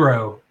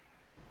hero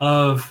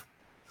of,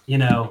 hey,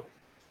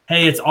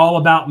 it's all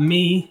about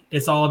me.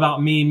 It's all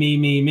about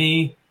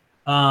me.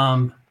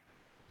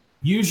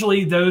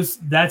 Usually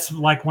that's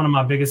like one of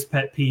my biggest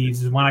pet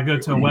peeves is when I go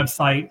to a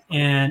website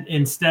and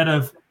instead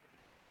of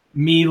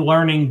me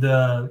learning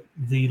the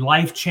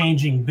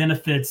life-changing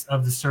benefits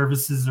of the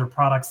services or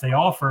products they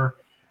offer.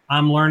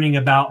 I'm learning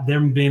about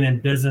them being in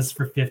business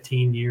for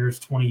 15 years,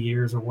 20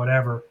 years, or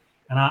whatever.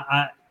 And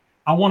I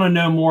want to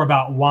know more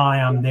about why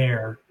I'm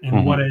there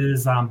and what it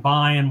is I'm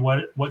buying,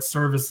 what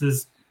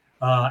services,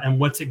 and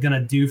what's it going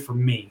to do for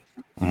me.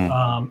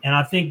 And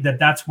I think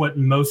that's what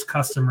most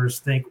customers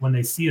think when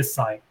they see a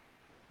site,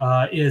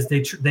 is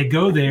they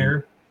go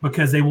there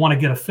because they want to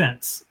get a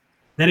fence.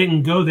 They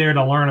didn't go there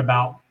to learn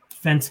about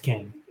Fence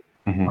King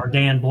or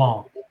Dan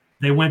Blanc.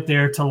 They went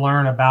there to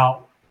learn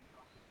about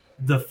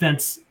the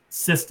fence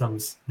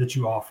systems that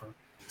you offer.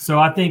 So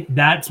I think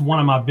that's one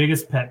of my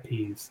biggest pet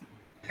peeves.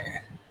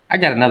 I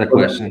got another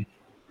question.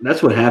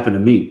 That's what happened to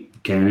me,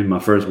 Cannon. My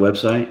first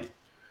website,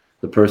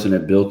 the person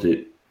that built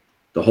it,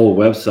 the whole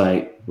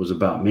website was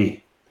about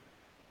me.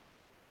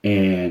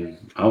 And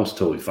I was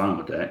totally fine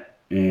with that.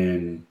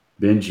 And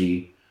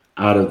Benji,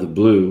 out of the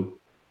blue,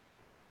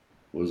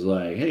 was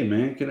like, "Hey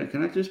man,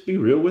 can I just be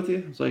real with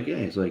you?" It's like, yeah.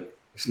 It's like,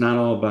 it's not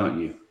all about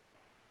you.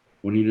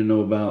 We need to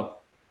know about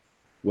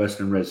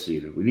Western red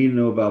cedar. We need to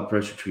know about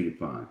pressure treated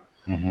pine.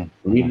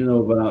 We need to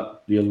know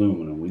about the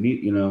aluminum. We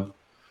need,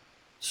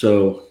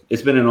 So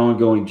it's been an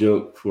ongoing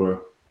joke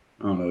for,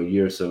 I don't know, a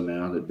year or so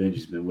now that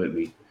Benji's been with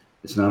me.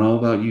 It's not all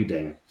about you,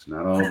 Dan. It's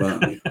not all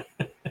about me.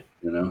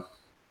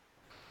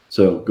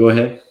 So go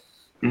ahead.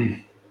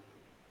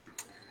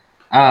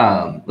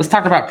 Let's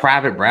talk about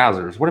private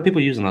browsers. What are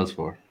people using those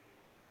for?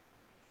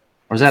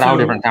 Or is that a whole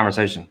different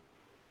conversation?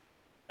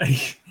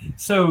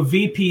 So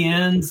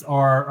VPNs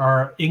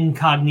are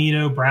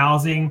incognito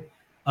browsing.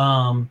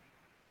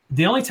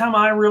 The only time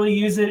I really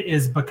use it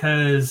is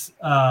because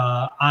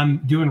I'm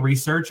doing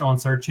research on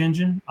search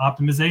engine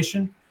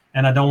optimization,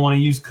 and I don't want to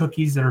use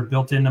cookies that are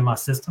built into my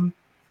system.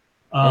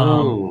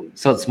 So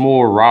it's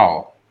more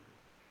raw.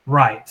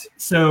 Right.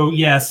 So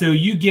yeah, so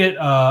you get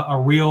a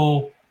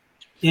real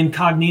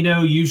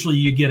incognito. Usually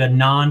you get a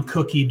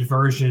non-cookied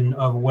version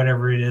of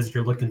whatever it is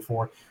you're looking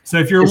for. So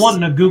if you're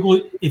wanting to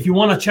Google, if you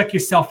want to check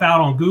yourself out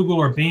on Google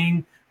or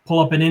Bing, pull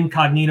up an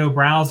incognito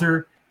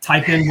browser,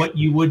 type in what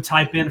you would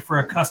type in for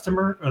a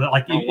customer, or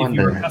like if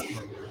you're a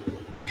customer.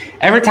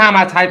 Every time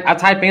I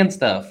type in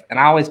stuff, and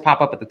I always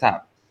pop up at the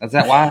top. Is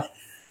that why?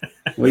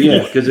 Well,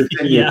 yeah, because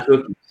it's in your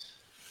cookies.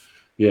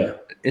 Yeah.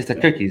 It's the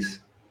cookies.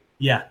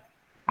 Yeah.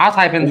 I'll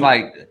type in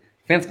like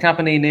fence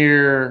company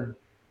near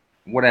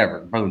whatever,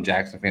 boom,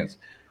 Jackson fence.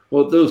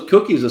 Well, those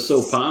cookies are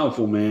so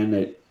powerful, man,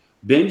 that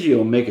Benji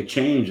will make a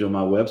change on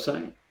my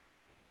website.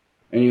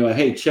 And you're like,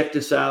 hey, check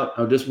this out.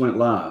 I just went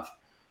live.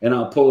 And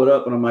I'll pull it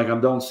up and I'm like, I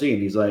don't see it.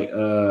 And he's like,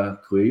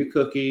 clear your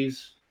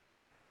cookies.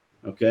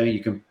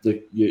 Okay.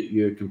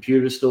 Your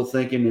computer's still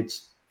thinking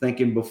it's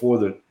thinking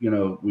before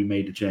we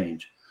made the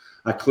change.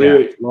 I clear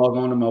it, log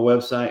on to my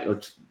website,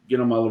 or get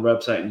on my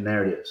website, and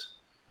there it is.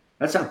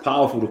 That's how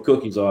powerful the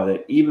cookies are,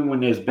 that even when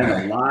there's been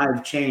a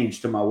live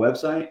change to my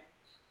website,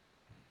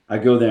 I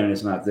go there and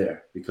it's not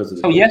there because of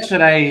the cookies.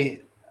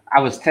 Yesterday I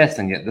was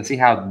testing it to see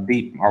how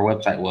deep our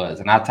website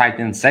was, and I typed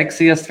in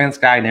sexiest fence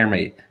guy near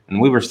me,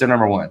 and we were still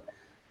number one.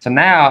 So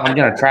now I'm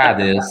gonna try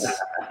this.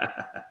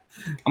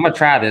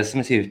 Let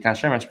me see. Can I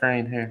share my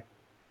screen here?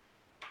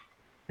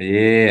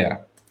 Yeah.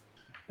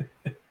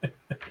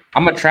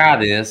 I'm gonna try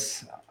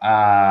this.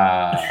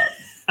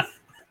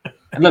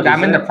 Look,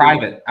 I'm in the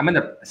private.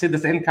 See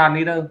this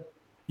incognito?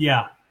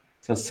 Yeah.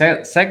 So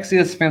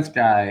sexiest fence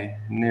guy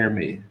near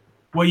me.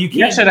 Well, you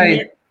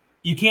can't.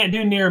 You can't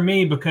do near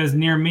me because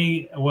near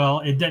me, well,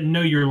 it doesn't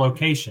know your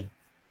location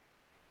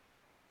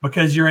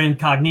because you're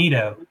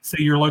incognito, so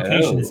your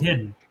location is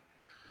hidden.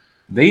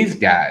 These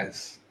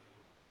guys.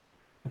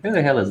 Who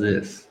the hell is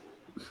this?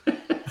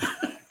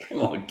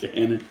 Come on,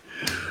 Cannon.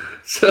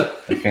 So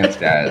the fence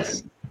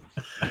guys.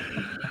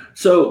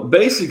 So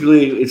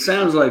basically, it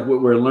sounds like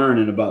what we're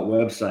learning about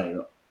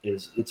website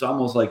is it's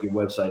almost like your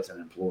website's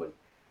an employee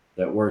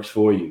that works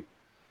for you.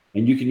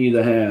 And you can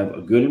either have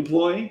a good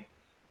employee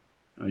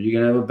or you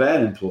can have a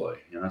bad employee.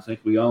 And I think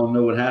we all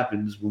know what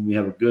happens when we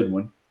have a good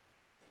one.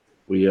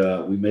 We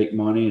make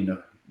money and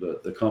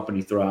the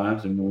company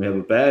thrives. And when we have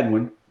a bad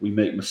one, we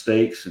make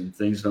mistakes and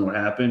things don't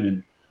happen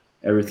and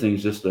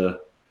everything's just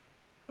a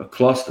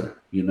cluster,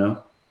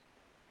 Mr.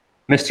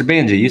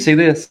 Benji, you see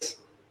this?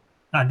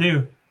 I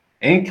do.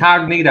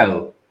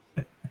 Incognito.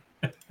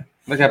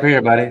 Look up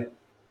here, buddy.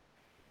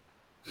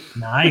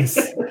 Nice.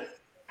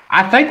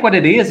 I think what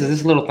it is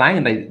this little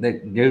thing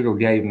that Google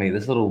gave me,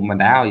 this little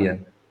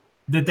medallion.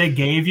 That they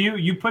gave you?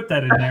 You put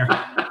that in there.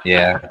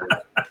 Yeah.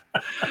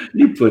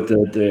 You put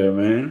that there,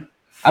 man.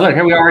 Oh, look,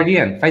 here we are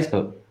again.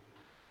 Facebook.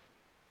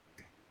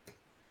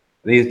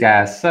 These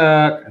guys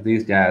suck.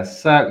 These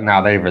guys suck.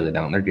 No, they really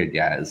don't. They're good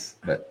guys.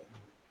 But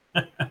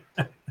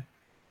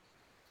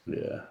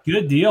yeah.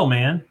 Good deal,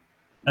 man.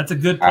 That's a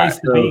good place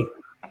to be.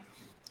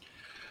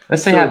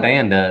 Let's see how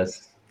Dan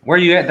does. Where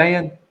are you at,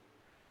 Dan?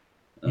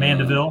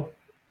 Mandeville.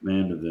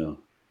 Mandeville.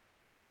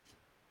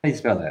 How do you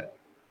spell that?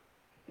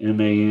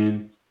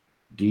 Mandeville.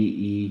 There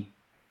you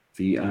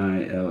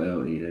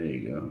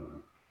go.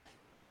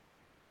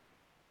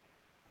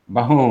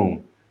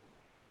 Boom.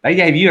 They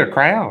gave you a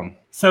crown.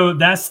 So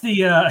that's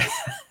the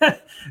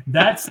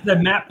that's the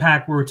map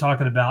pack we were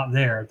talking about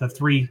there.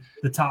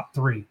 The top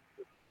three,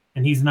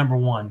 and he's number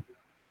one.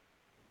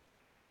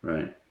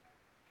 Right.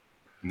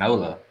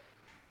 NOLA.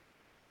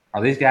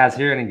 Are these guys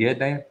here any good,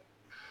 Dan?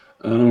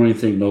 I don't really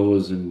think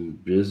Nola's in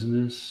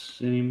business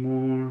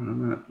anymore.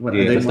 I'm not. What,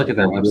 Yeah, let's look at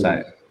their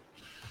website.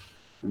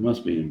 It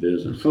must be in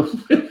business. Oh,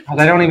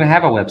 they don't even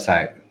have a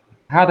website.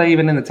 How are they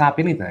even in the top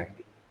anything?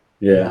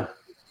 Yeah.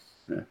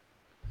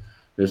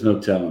 There's no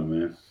telling,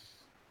 man.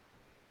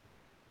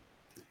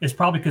 It's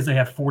probably because they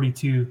have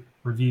 42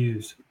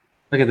 reviews.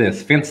 Look at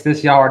this,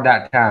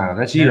 fencethisyard.com.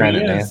 That's you, right,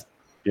 Dan?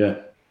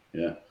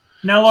 Yeah.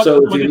 Now look, so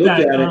if look you at look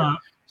that. at it,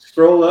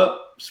 scroll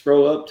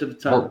up to the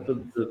top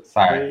of the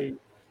sorry.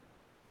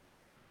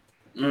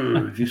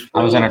 If you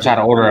I was going to try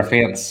to order a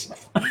fence.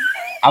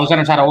 I was going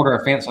to try to order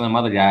a fence on them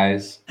other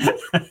guys.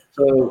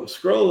 So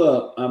scroll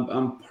up.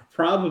 I'm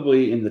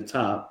probably in the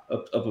top,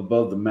 up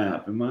above the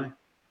map. Am I?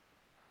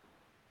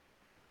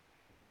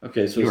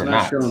 Okay, so it's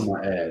not showing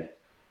my ad.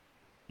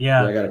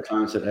 Yeah. I got a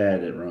constant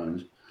ad that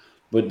runs.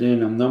 But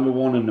then I'm number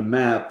one in the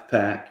map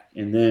pack,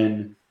 and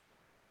then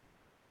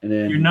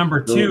you're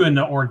number two in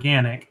the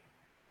organic.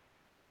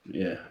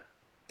 Yeah.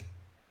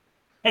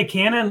 Hey,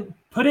 Cannon,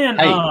 put in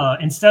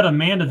instead of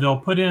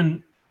Mandeville,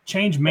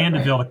 change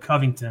Mandeville to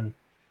Covington,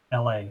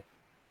 LA.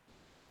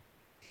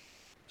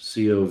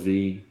 COV.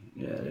 Yeah,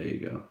 there you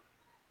go.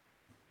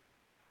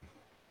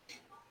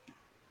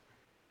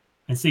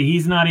 And see,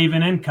 he's not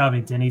even in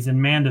Covington. He's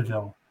in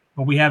Mandeville.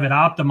 But we have it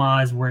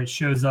optimized where it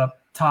shows up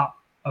top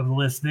of the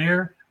list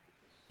there.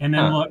 And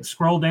then look,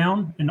 scroll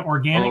down in the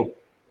organic. Oh.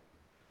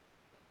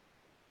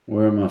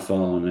 Where am I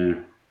following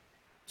there?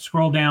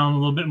 Scroll down a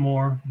little bit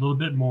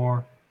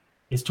more.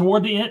 It's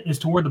toward the end. It's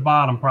toward the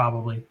bottom,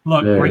 probably.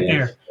 Look, right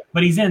there.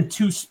 But he's in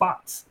 2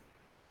 spots.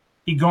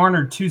 He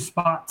garnered 2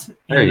 spots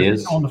there he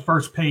is. On the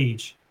first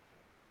page.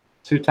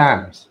 2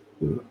 times.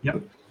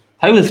 Yep.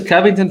 Who is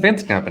Covington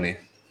Fence Company?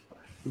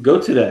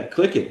 Go to that.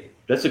 Click it.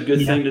 That's a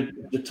good thing to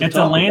it's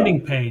a landing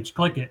page.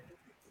 Click it.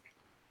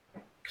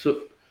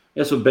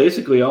 So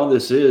basically all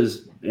this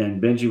is,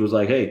 and Benji was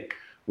like, hey,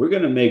 we're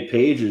going to make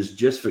pages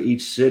just for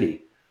each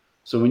city.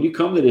 So when you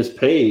come to this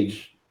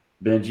page,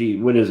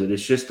 Benji, what is it?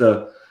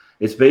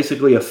 It's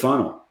basically a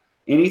funnel.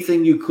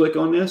 Anything you click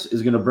on this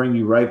is going to bring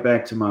you right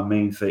back to my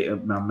main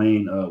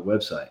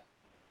website.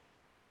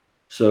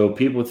 So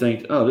people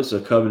think, oh, this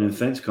is a Covenant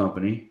Fence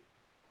Company.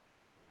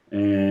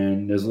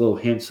 And there's little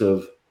hints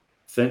of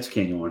Fence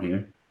King on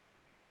here.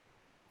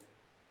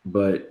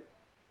 But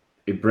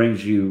it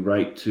brings you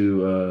right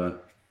to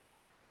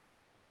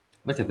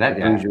look at that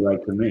guy. Brings you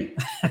right to me.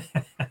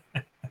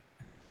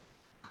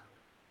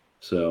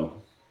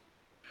 So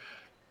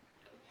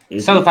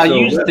if I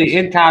use the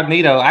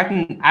incognito, I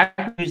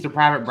can use the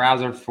private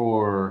browser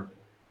for.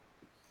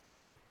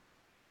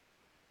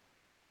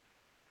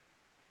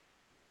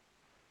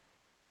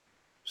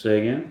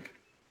 Say again.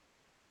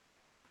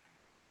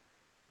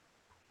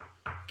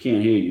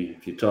 Can't hear you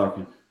if you're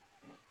talking.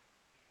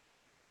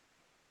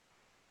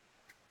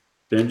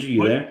 Benji,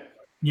 you there?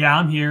 Yeah,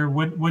 I'm here.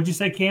 What'd you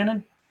say,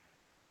 Cannon?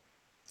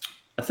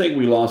 I think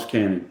we lost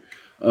Cannon.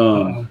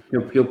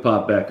 He'll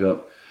pop back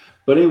up.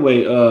 But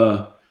anyway,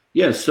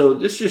 so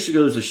this just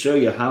goes to show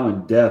you how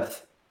in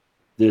depth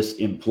this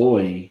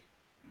employee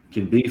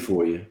can be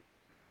for you.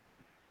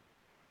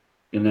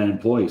 And that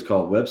employee is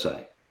called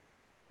website.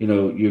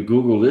 Your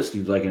Google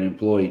listing's like an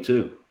employee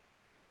too.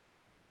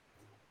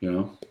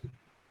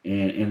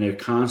 And they're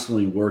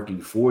constantly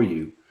working for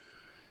you,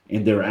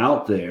 and they're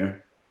out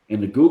there,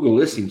 and the Google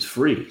listing's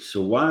free.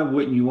 So why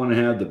wouldn't you want to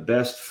have the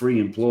best free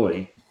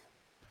employee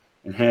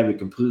and have it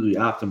completely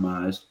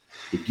optimized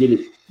to get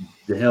it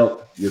to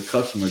help your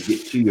customer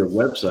get to your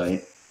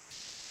website,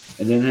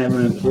 and then have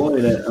an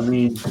employee that,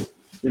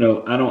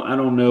 I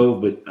don't know,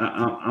 but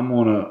I'm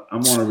on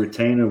a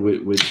retainer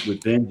with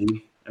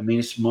Benji.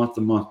 It's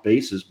month-to-month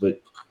basis,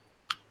 but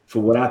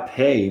for what I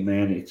pay,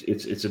 man,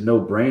 it's a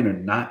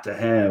no-brainer not to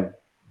have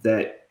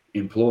that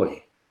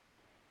employee.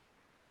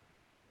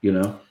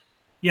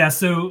 Yeah,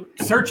 so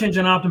search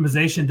engine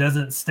optimization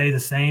doesn't stay the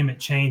same. It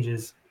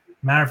changes.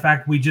 Matter of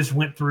fact, we just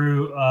went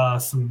through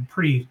some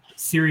pretty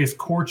serious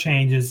core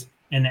changes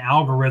in the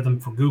algorithm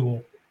for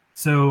Google.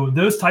 So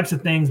those types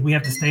of things we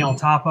have to stay on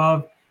top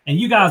of. And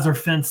you guys are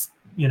fence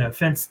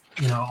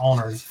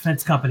owners,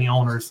 fence company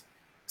owners.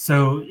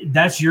 So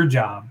that's your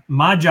job.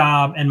 My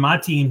job and my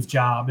team's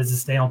job is to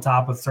stay on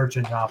top of search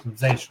engine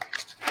optimization.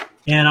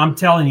 And I'm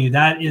telling you,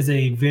 that is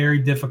a very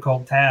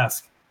difficult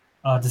task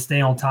to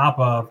stay on top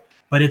of.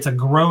 But it's a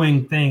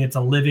growing thing. It's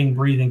a living,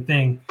 breathing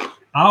thing.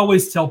 I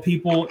always tell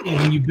people,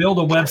 when you build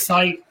a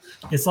website,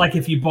 it's like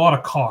if you bought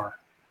a car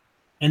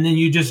and then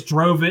you just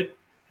drove it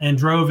and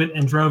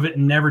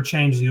never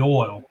changed the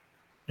oil.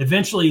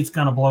 Eventually, it's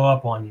going to blow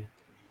up on you.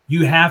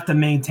 You have to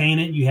maintain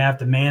it. You have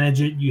to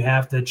manage it. You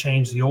have to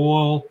change the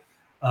oil.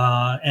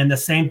 And the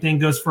same thing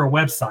goes for a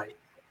website.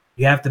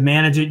 You have to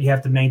manage it. You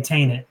have to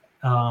maintain it.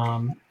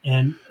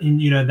 And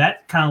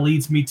that kind of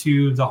leads me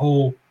to the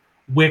whole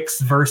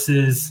Wix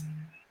versus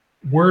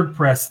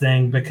WordPress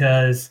thing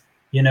because,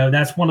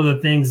 that's one of the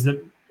things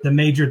the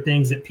major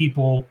things that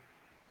people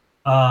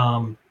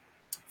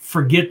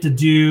forget to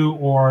do,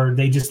 or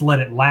they just let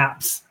it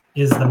lapse,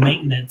 is the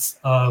maintenance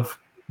of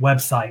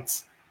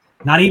websites.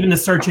 Not even the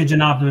search engine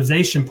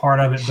optimization part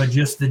of it, but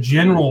just the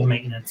general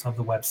maintenance of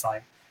the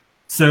website.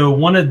 So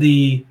one of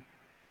the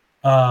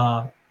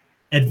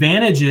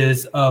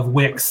advantages of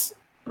Wix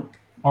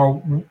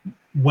or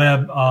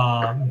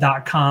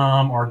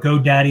web.com or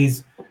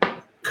GoDaddy's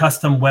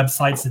custom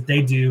websites that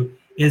they do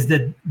is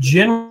that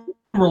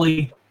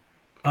generally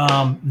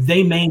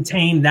they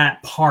maintain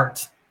that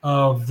part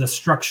of the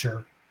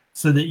structure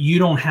so that you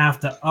don't have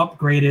to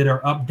upgrade it or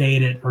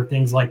update it or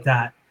things like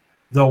that.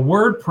 The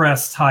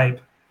WordPress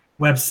type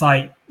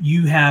website,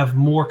 you have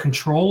more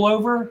control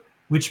over,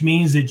 which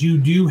means that you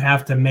do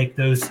have to make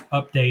those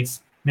updates,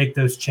 make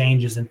those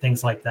changes and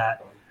things like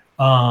that.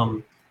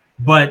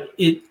 But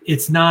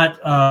it's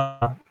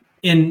not,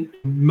 in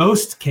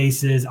most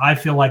cases, I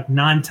feel like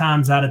 9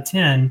 times out of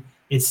 10,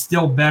 it's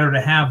still better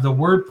to have the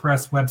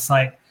WordPress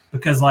website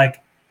because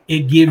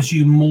it gives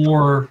you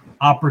more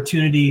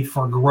opportunity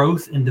for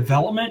growth and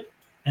development.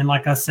 And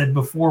like I said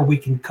before, we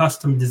can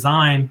custom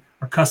design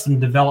or custom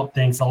develop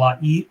things a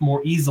lot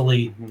more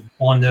easily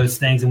on those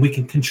things. And we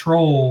can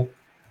control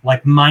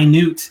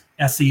minute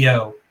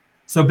SEO.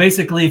 So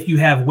basically, if you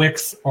have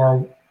Wix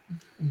or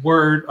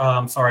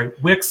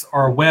Wix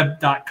or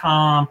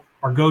web.com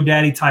or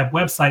GoDaddy type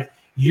website,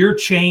 you're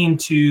chained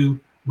to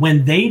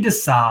when they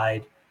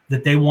decide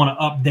that they want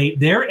to update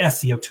their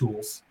SEO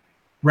tools,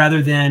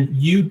 rather than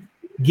you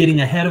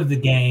getting ahead of the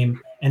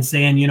game and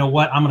saying, you know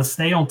what, I'm going to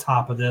stay on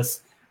top of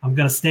this. I'm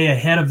going to stay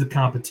ahead of the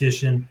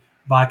competition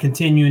by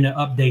continuing to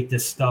update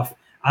this stuff.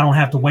 I don't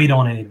have to wait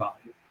on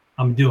anybody.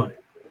 I'm doing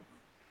it.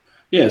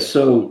 Yeah.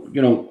 So,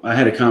 I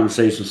had a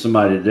conversation with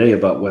somebody today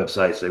about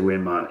websites. They were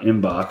in my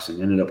inbox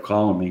and ended up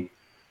calling me.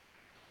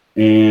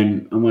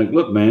 And I'm like,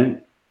 look,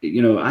 man,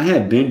 I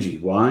had Benji.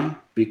 Why?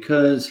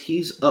 Because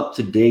he's up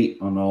to date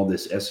on all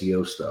this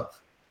SEO stuff.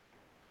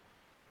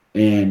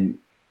 And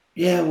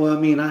yeah, well,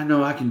 I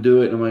know I can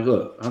do it. And I'm like,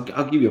 look,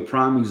 I'll give you a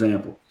prime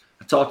example.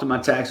 I talked to my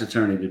tax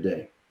attorney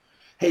today.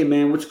 Hey,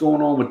 man, what's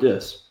going on with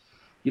this?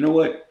 You know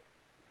what?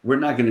 We're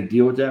not going to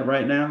deal with that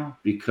right now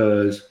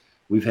because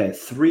we've had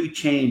 3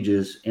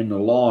 changes in the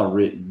law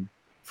written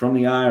from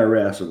the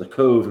IRS, or the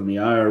code from the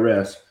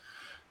IRS,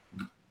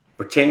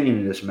 pertaining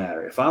to this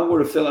matter. If I were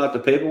to fill out the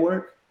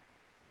paperwork,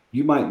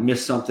 you might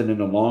miss something in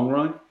the long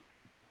run,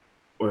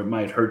 or it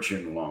might hurt you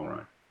in the long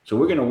run. So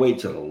we're going to wait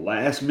till the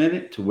last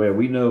minute to where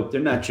we know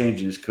they're not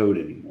changing this code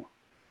anymore.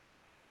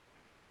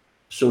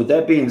 So with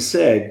that being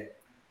said,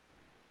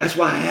 that's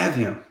why I have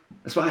him.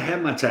 That's why I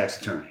have my tax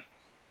attorney,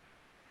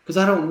 because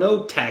I don't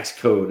know tax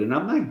code, and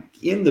I'm not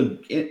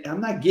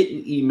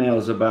getting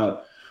emails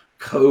about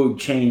code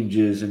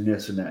changes and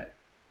this and that.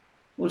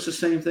 Well, it's the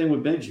same thing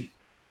with Benji.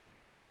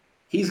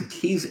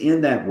 He's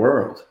in that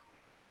world.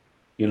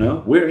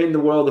 We're in the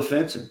world of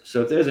fencing.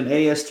 So if there's an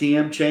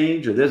ASTM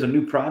change or there's a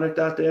new product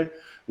out there,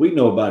 we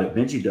know about it.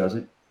 Benji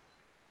doesn't.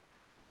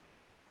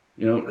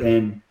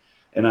 And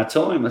I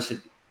told him, I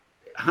said,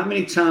 how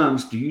many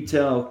times do you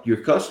tell your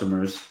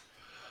customers,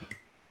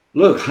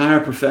 look, hire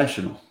a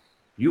professional?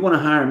 You want to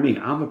hire me.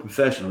 I'm a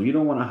professional. You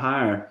don't want to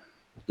hire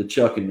the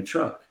Chuck in the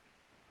truck.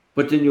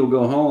 But then you'll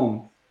go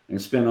home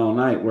and spend all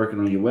night working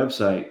on your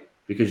website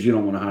because you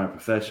don't want to hire a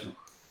professional.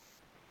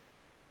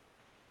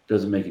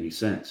 Doesn't make any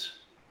sense.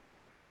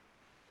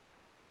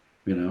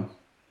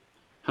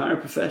 Hire a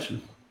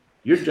professional.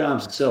 Your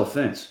job's to sell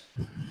fence,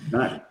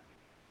 not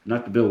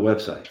to build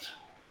websites.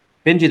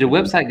 Benji, the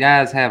website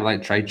guys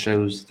have trade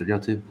shows to go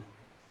to?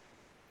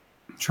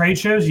 Trade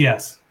shows,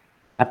 yes.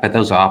 I bet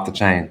those are off the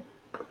chain.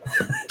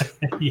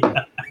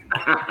 Yeah.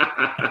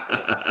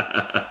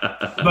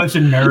 Bunch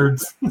of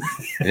nerds.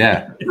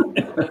 Yeah.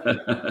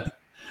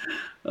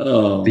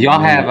 Oh, do y'all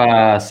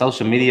have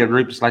social media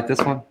groups like this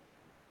one?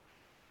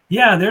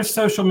 Yeah, there's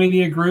social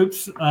media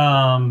groups.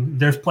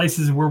 There's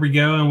places where we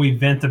go and we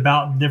vent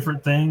about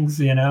different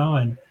things,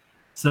 and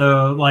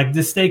so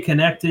just stay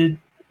connected.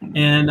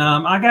 And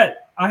I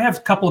have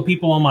a couple of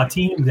people on my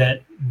team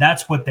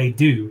that's what they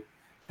do.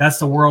 That's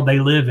the world they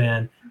live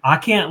in. I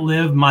can't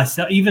live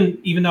myself,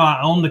 even though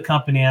I own the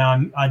company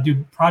and I do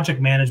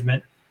project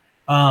management.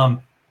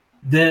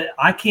 That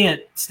I can't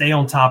stay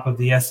on top of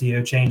the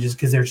SEO changes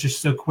because they're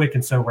just so quick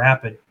and so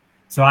rapid.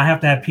 So I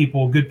have to have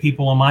good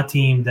people on my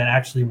team that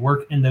actually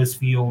work in those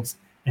fields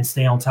and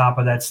stay on top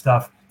of that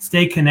stuff.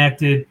 Stay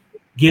connected,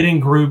 get in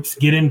groups,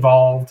 get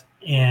involved,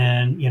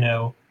 and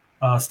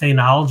stay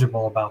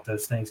knowledgeable about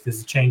those things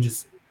because the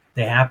changes,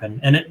 they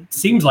happen. And it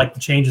seems like the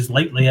changes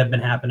lately have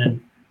been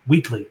happening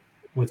weekly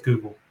with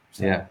Google.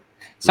 So. Yeah.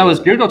 So is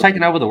Google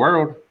taking over the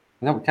world? Is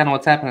that kind of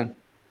what's happening?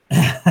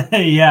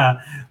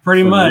 Yeah,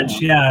 pretty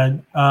much. Yeah.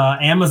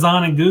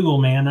 Amazon and Google,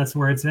 man, that's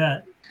where it's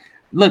at.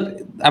 Look,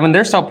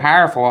 they're so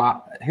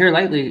powerful. Here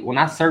lately, when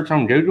I search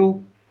on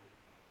Google,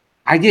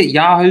 I get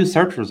Yahoo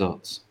search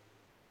results.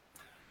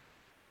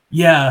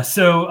 Yeah,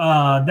 so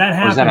that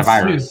happens. Or is that a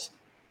virus? Too.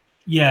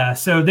 Yeah,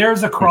 so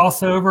there's a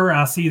crossover.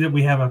 I see that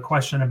we have a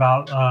question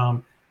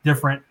about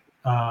different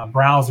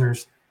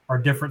browsers or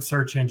different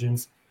search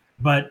engines,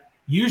 but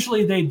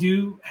usually they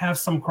do have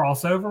some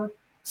crossover.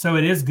 So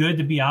it is good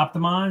to be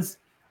optimized,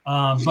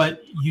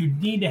 but you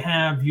need to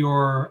have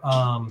your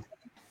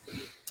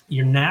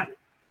NAP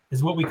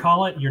is what we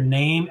call it, your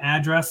name,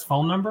 address,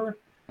 phone number.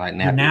 Like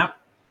Your NAP.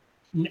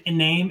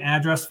 name,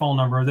 address, phone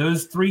number.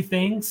 Those three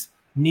things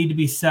need to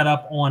be set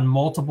up on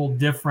multiple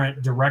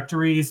different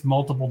directories,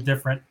 multiple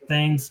different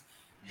things.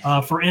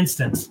 For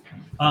instance,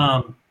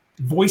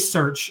 voice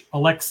search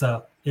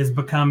Alexa is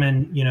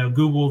becoming,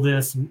 Google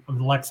this,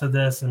 Alexa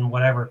this, and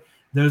whatever.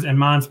 Those, and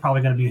mine's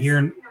probably going to be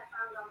here.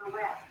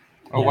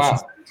 Oh, Yeah,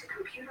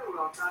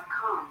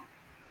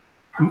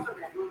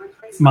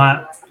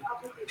 wow.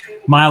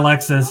 My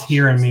Alexa's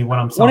hearing me when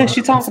I'm What talking. is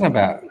she talking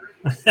about?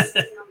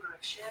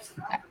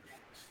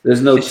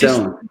 There's no She's-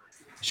 telling.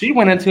 She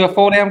went into a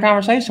full damn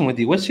conversation with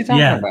you. What's she talking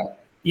Yeah. about?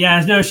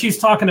 Yeah, no, she's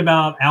talking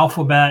about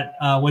Alphabet,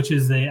 which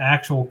is the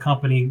actual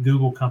company,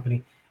 Google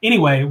company.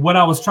 Anyway, what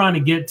I was trying to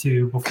get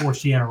to before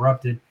she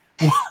interrupted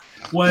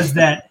was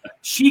that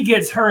she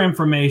gets her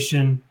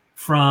information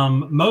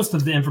from most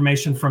of the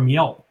information from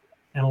Yelp,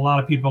 and a lot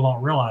of people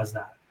don't realize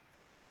that.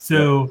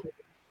 So,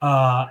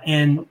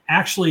 and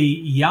actually,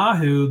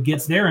 Yahoo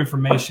gets their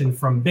information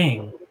from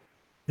Bing.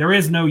 There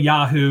is no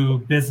Yahoo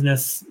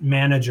Business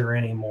Manager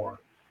anymore.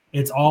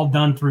 It's all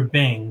done through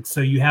Bing.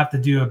 So you have to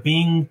do a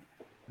Bing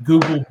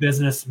Google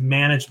Business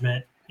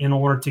Management in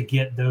order to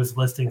get those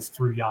listings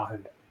through Yahoo.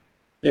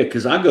 Yeah,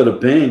 because I go to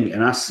Bing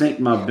and I sync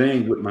my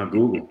Bing with my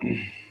Google.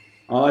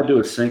 All I do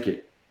is sync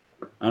it.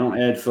 I don't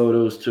add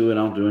photos to it. I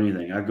don't do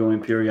anything. I go in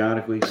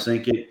periodically,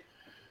 sync it,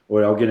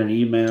 or I'll get an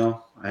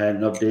email. I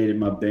hadn't updated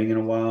my Bing in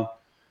a while.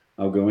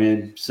 I'll go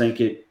in, sync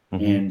it,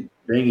 and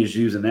Bing is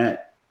using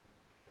that.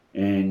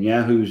 And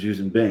Yahoo's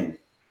using Bing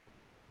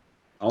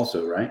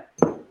also, right?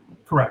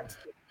 Correct.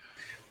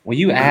 Will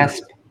you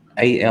ask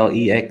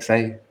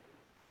Alexa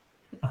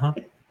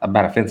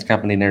about a fence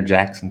company near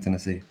Jackson,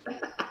 Tennessee?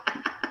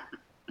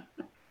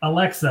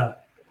 Alexa,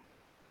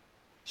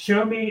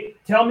 tell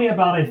me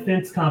about a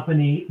fence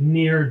company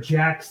near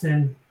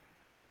Jackson,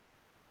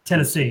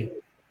 Tennessee.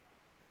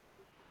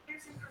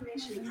 Here's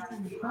information about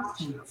a few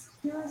options.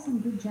 Here are some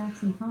good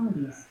Jackson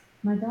comedies.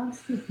 My dog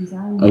Scoop, who's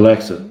out in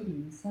Alexa,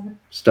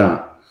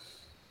 stop.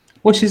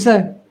 What'd she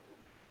say?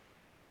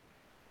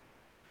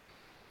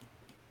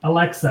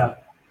 Alexa,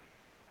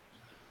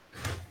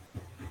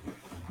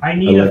 I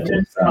need a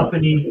fence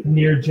company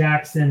near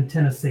Jackson,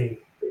 Tennessee.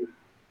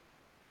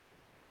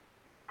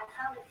 I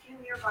found a few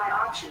nearby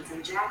options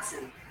in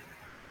Jackson.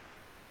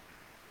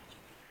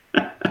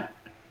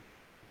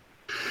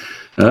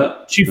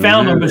 She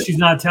found them, but she's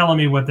not telling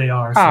me what they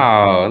are. So.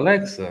 Oh,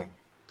 Alexa.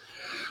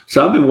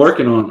 So I've been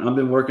working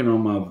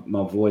on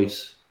my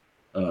voice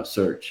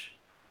search.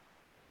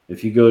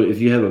 If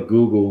you have a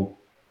Google,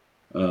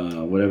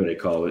 whatever they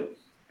call it,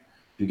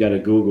 if you got a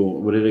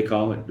Google, what do they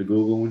call it? The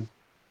Google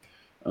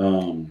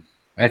one.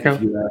 Echo.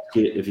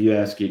 If you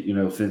ask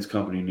it, fence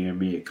company near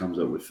me, it comes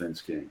up with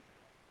Fence King.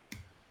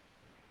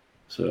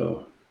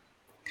 So,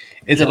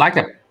 Is it like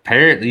a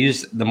parrot?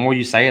 The more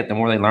you say it, the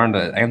more they learn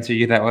to answer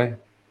you that way.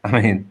 I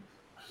mean,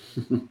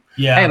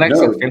 yeah. Hey,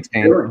 Alexa, no, Fence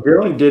King.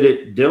 Dylan did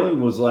it. Dylan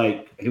was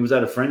like, he was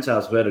at a friend's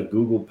house who had a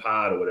Google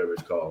Pod or whatever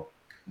it's called,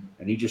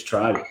 and he just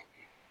tried it.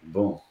 And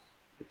boom,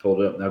 it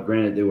pulled up. Now,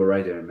 granted, they were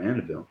right there in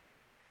Mandeville,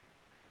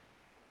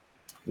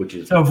 which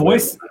is So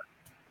voice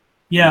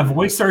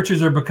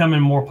searches are becoming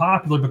more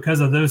popular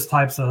because of those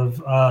types of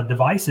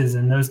devices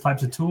and those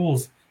types of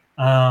tools.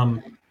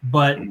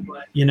 But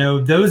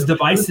those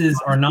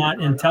devices are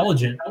not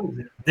intelligent.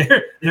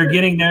 They're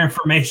getting their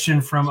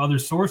information from other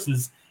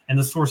sources, and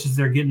the sources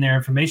they're getting their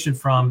information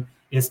from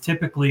is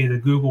typically the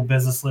Google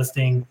business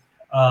listing,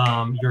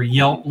 your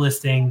Yelp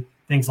listing,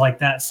 things like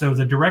that. So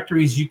the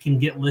directories you can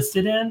get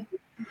listed in,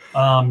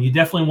 you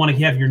definitely want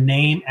to have your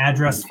name,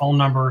 address, phone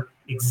number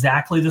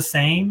exactly the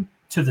same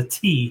to the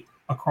T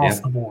across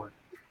the board.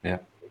 Yeah,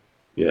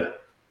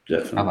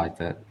 definitely. I like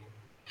that.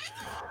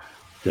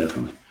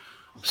 Definitely.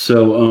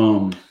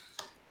 So,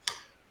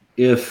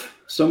 if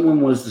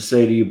someone was to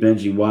say to you,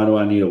 Benji, why do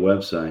I need a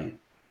website,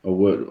 or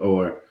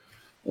will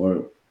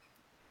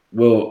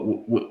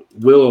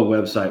a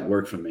website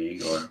work for me,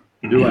 or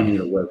do I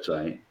need a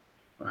website,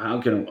 or how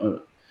can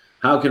a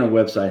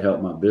website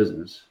help my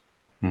business?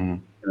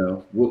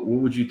 What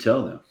would you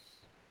tell them?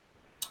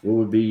 What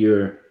would be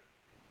your?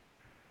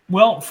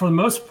 Well, for the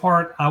most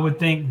part, I would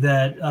think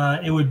that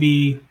it would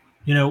be,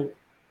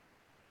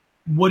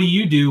 what do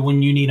you do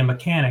when you need a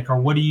mechanic, or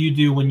what do you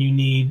do when you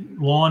need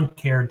lawn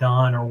care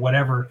done, or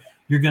whatever?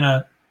 You're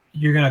gonna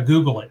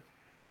Google it.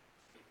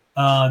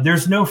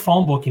 There's no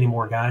phone book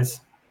anymore, guys.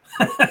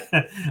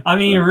 I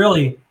mean,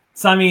 really.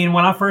 So, I mean,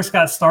 when I first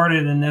got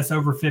started in this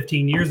over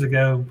 15 years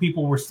ago,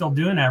 people were still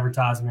doing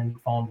advertisement in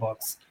phone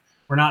books.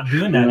 We're not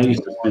doing that I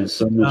used to spend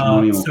so much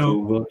money on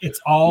phone books.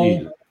 It's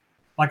all,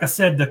 like I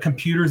said, the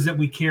computers that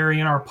we carry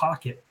in our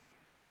pocket.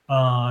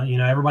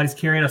 Everybody's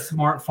carrying a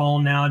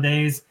smartphone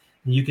nowadays.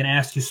 And you can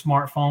ask your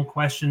smartphone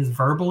questions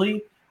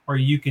verbally, or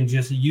you can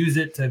just use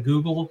it to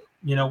Google,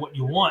 what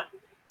you want.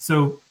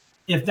 So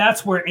if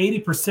that's where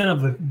 80%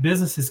 of the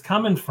business is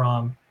coming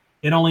from,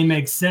 it only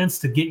makes sense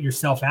to get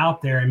yourself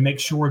out there and make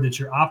sure that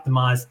you're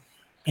optimized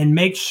and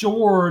make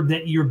sure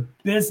that your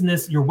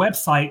business, your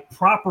website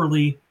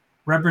properly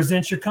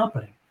represents your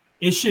company.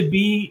 It should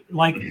be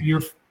like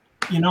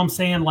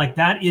like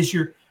that is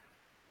your,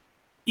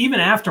 even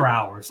after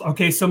hours.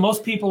 Okay. So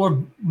most people are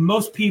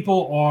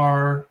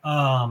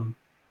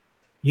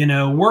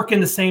working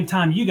the same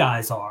time you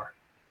guys are.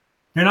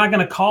 They're not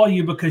going to call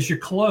you because you're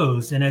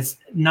closed and it's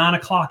 9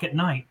 o'clock at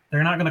night.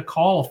 They're not going to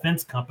call a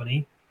fence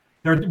company.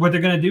 What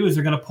they're going to do is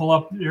they're going to pull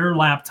up their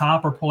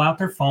laptop or pull out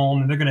their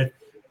phone and they're going to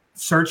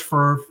search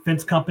for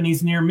fence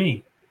companies near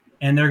me.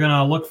 And they're going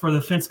to look for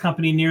the fence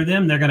company near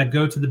them. They're going to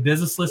go to the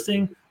business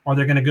listing or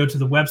they're going to go to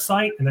the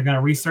website and they're going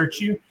to research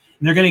you.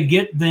 And they're going to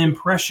get the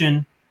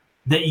impression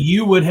that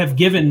you would have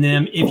given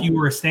them if you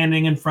were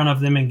standing in front of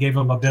them and gave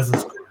them a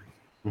business card.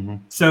 Mm-hmm.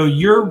 So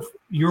your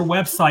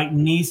website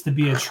needs to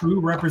be a true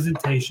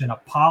representation, a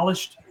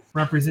polished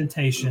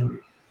representation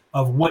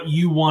of what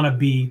you want to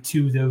be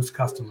to those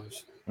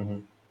customers. Mm-hmm.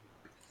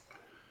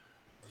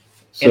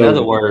 In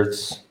other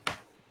words,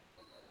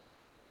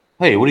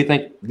 hey, what do you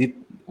think?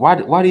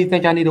 Why do you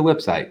think I need a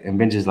website? And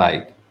Benji's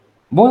like,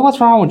 boy, what's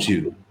wrong with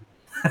you?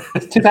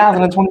 It's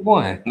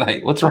 2021.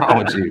 Like, what's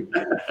wrong with you?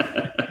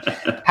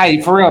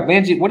 Hey, for real,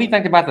 Benji, what do you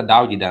think about the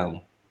doggy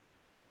dome?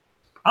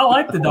 I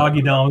like the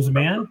doggy domes,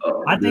 man.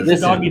 I think the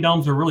doggy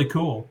domes are really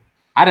cool.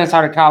 I just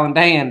started calling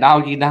Dan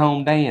Doggy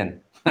Dome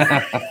Dan.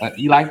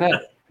 You like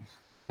that?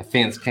 The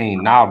fence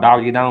king. No,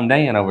 Doggy Dome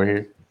Dan over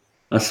here.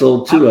 I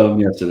sold 2 of them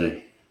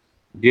yesterday.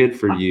 Good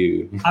for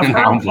you. I've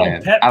heard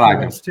them pet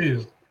portals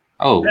too.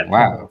 Oh, pet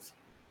wow. Portals.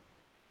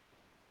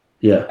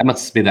 Yeah. That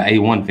must be the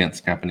A1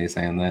 fence company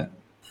saying that.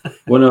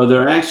 Well, no,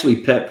 they're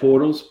actually pet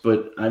portals,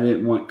 but I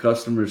didn't want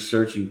customers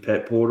searching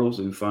pet portals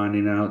and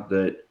finding out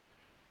that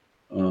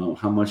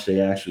how much they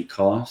actually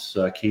cost.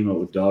 So I came up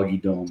with Doggy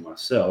Dome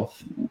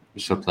myself.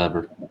 You're so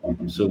clever.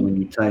 So when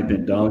you type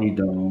in Doggy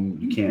Dome,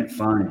 you can't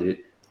find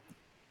it.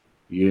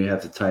 You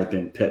have to type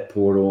in pet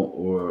portal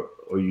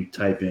or you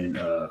type in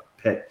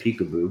pet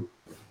peekaboo.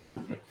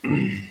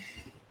 And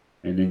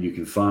then you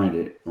can find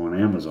it on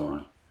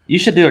Amazon. You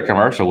should do a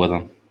commercial with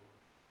them.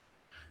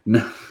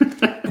 No.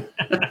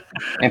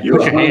 And put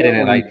your head in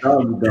it like,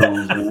 Doggy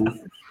Domes,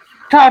 man.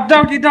 call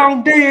Doggy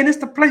Dome Dan. It's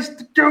the place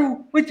to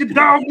go. With your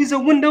dog is a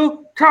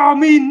window. Call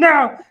me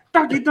now.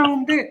 Doggy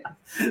Dome Dan.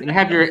 And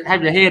have your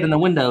head in the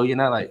window,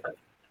 like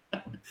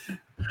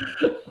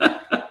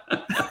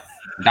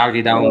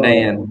Doggy Dome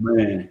Dan.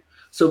 Man.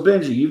 So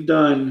Benji, you've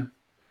done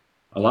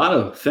a lot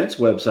of fence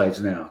websites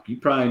now. You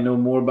probably know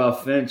more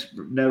about fence.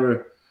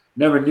 Never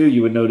knew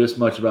you would know this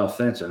much about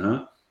fencing,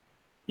 huh?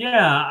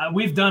 Yeah,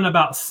 we've done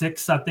about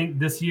 6, I think,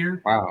 this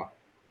year. Wow.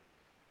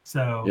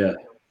 So yeah,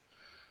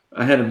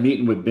 I had a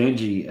meeting with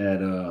Benji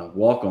at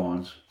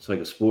Walk-Ons. It's like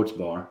a sports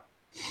bar,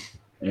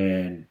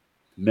 and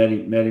met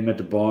him at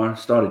the bar.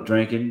 Started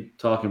drinking,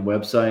 talking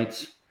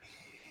websites,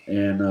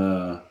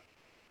 and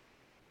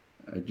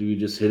we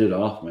just hit it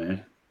off,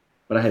 man.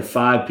 But I had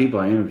 5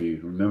 people I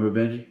interviewed. Remember,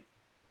 Benji?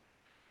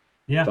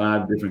 Yeah.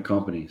 5 different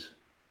companies.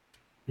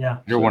 Yeah.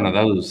 You're one of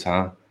those,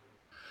 huh?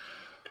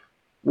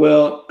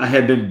 Well, I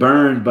had been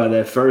burned by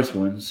that first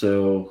one,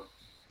 so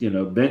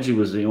Benji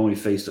was the only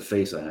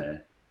face-to-face I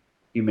had.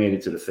 He made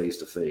it to the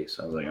face-to-face.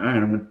 I was like, all right,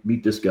 I'm going to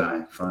meet this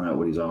guy, find out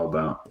what he's all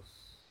about.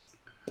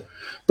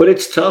 But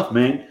it's tough,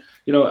 man.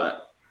 3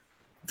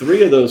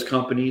 of those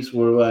companies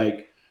were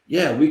like,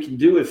 yeah, we can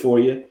do it for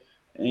you.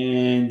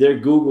 And their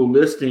Google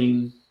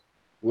listing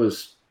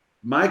was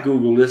my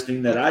Google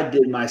listing that I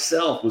did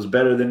myself was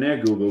better than their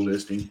Google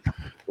listing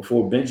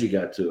before Benji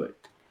got to it.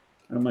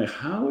 And I'm like,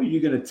 how are you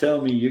going to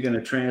tell me you're going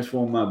to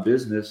transform my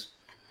business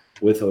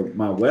with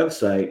my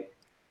website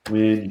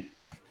when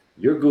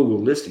your Google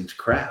listing's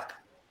crap?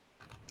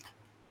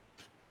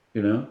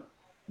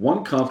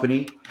 One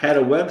company had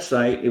a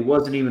website. It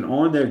wasn't even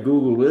on their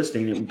Google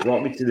listing. It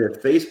brought me to their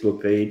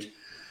Facebook page,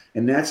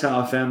 and that's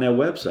how I found their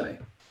website.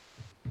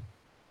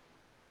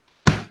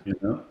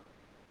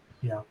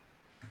 Yeah.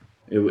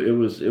 It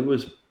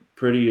was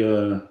pretty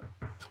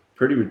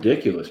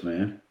ridiculous,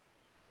 man.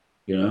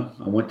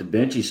 I went to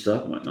Benji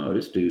stuff. I'm like, no,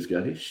 this dude's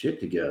got his shit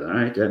together. All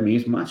right, that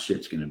means my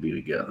shit's gonna be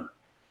together.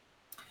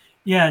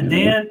 Yeah,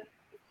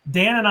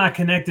 Dan and I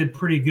connected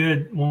pretty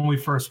good when we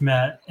first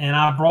met, and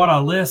I brought a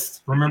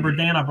list. Remember,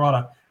 Dan?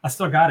 I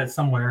still got it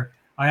somewhere.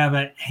 I have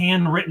a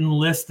handwritten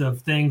list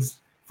of things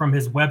from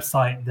his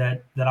website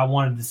that I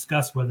want to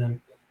discuss with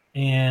him,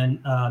 and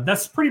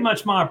that's pretty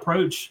much my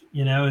approach.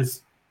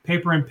 Is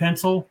paper and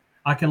pencil.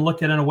 I can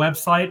look at a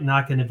website and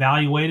I can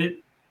evaluate it.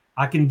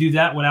 I can do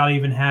that without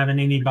even having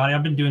anybody.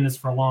 I've been doing this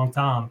for a long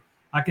time.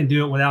 I can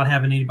do it without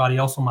having anybody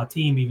else on my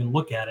team even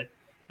look at it.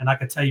 And I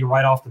can tell you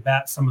right off the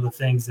bat some of the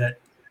things that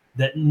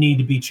need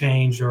to be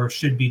changed or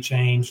should be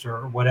changed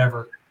or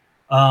whatever.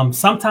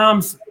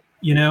 Sometimes,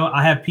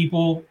 I have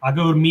people, I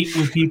go to meet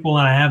with people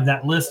and I have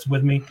that list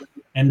with me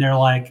and they're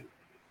like,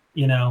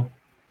 they don't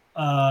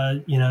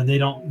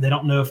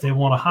know if they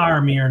want to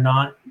hire me or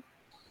not.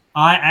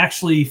 I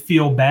actually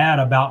feel bad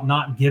about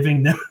not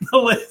giving them the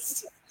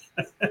list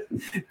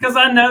because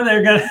I know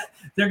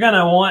they're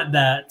gonna want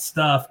that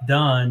stuff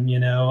done, you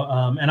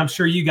know. And I'm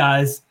sure you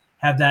guys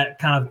have that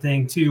kind of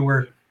thing too,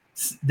 where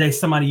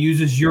somebody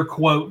uses your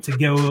quote to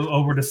go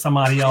over to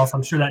somebody else.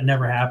 I'm sure that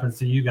never happens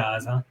to you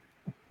guys,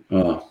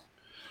 huh?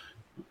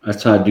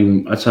 That's how I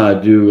do. That's how I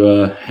do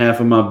half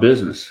of my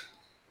business.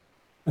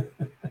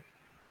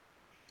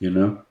 You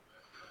know,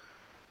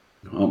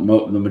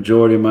 the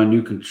majority of my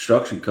new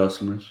construction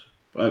customers.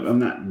 I'm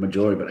not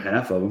majority, but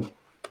half of them.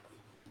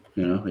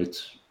 You know,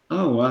 it's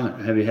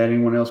have you had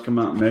anyone else come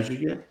out and measure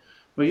yet?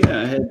 Well,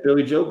 yeah, I had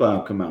Billy Joe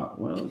Bob come out.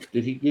 Well,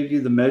 did he give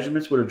you the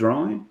measurements with a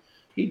drawing?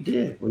 He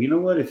did. Well, you know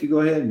what? If you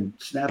go ahead and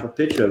snap a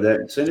picture of that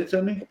and send it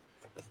to me,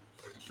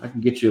 I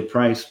can get you a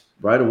price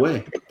right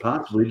away,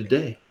 possibly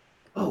today.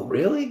 Oh,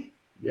 really?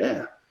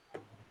 Yeah.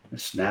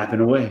 Snapping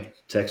away,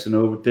 texting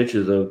over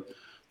pictures of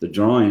the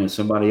drawing and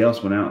somebody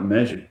else went out and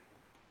measured.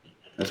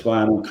 That's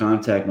why I don't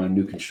contact my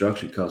new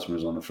construction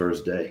customers on the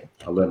first day.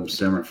 I let them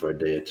simmer for a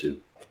day or two.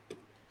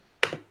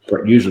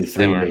 Or usually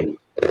 3 days.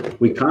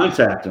 We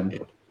contact them,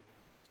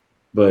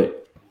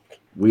 but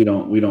we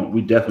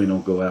definitely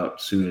don't go out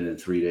sooner than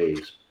 3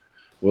 days.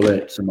 We'll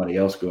let somebody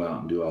else go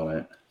out and do all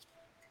that.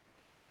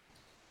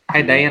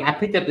 Hey, Dan, I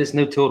picked up this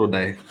new tool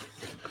today.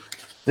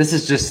 This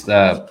is just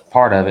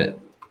part of it.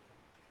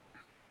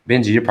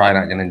 Benji, you're probably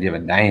not going to give a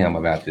damn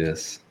about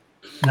this.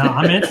 No,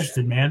 I'm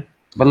interested, man.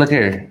 But look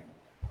here.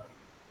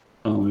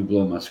 Oh, let me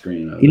blow my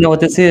screen up. You know what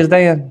this is,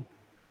 Dan?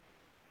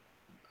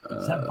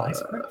 Is that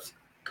vice grips?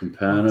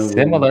 Compatible.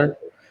 Similar.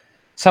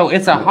 So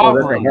it's a hog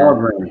ring.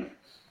 ring.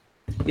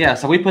 Yeah,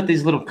 so we put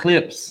these little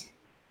clips.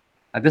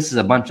 Like this is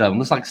a bunch of them.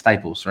 Looks like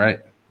staples, right?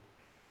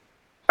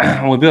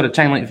 When we build a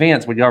chain link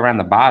fence, we go around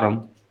the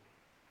bottom.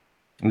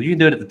 And you can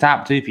do it at the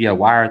top too if you have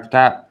wire at the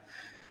top.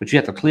 But you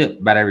have to clip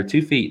about every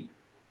 2 feet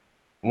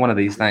one of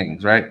these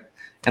things, right?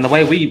 And the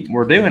way we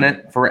were doing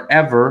it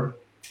forever,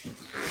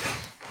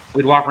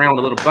 we'd walk around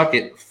with a little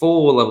bucket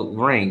full of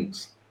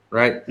rings,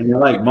 right? And they're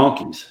like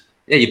monkeys.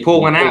 Yeah, you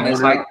pull one out, and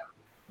it's like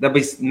there'll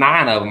be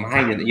 9 of them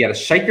hanging. You got to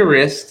shake your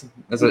wrist.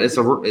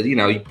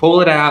 You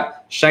pull it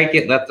out, shake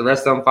it, let the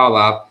rest of them fall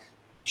off,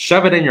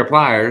 shove it in your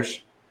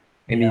pliers,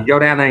 and you go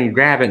down there and you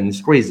grab it and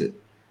squeeze it.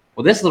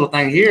 Well, this little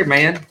thing here,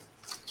 man,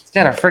 it's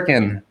got a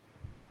freaking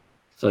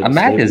a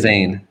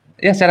magazine.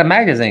 Yeah, it's got a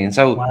magazine.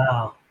 So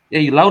wow. Yeah,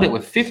 you load it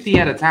with 50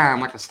 at a time,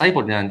 like a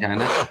staple gun, kind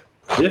of.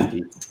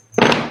 50.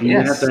 You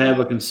have to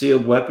have a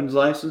concealed weapons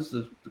license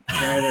to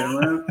carry that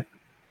around.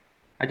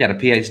 I got a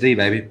PhD,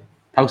 baby.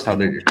 Postal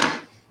digger.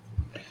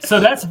 So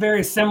that's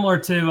very similar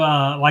to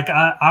like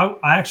I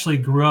actually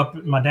grew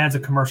up. My dad's a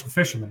commercial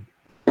fisherman,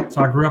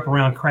 so I grew up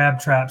around crab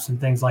traps and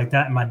things like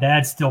that. And my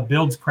dad still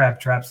builds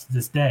crab traps to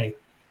this day,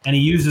 and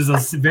he uses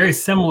a very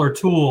similar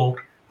tool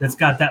that's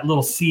got that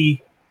little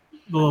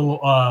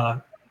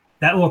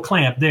that little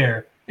clamp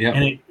there. Yep.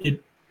 And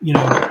it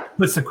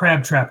puts the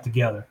crab trap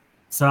together.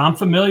 So I'm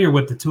familiar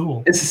with the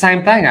tool. It's the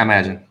same thing, I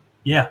imagine.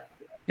 Yeah.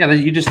 Yeah,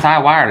 you just tie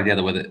wire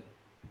together with it.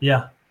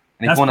 Yeah.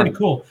 And that's pretty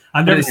cool.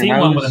 I've never seen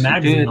one with a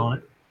magazine on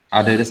it.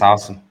 Oh, dude, it's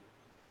awesome.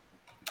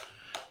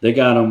 They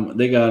got them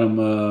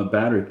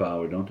battery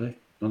powered, don't they?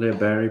 Don't they have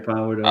battery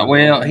powered?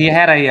 Well, he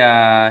had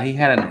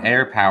an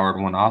air powered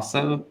one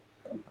also.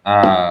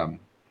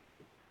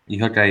 You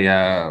hook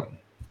a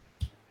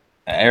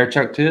air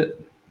chuck to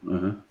it.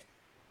 Uh-huh.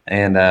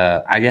 And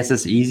I guess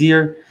it's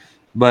easier,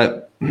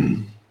 but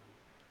when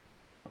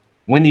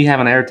do you have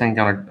an air tank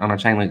on a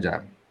chain link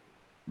job?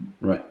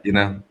 Right.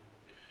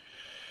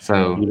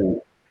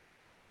 So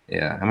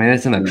yeah, I mean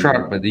it's in the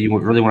truck, but do you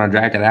really want to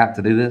drag it out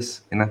to do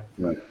this?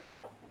 Right.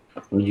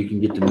 Well, you can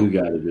get the new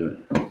guy to do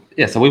it.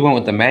 Yeah, so we went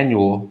with the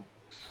manual.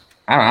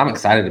 I'm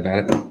excited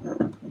about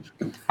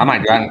it. I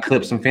might go out and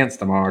clip some fence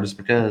tomorrow just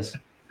because.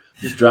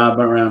 Just drive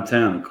around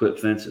town and clip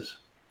fences.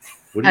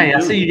 Hey, I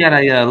see you got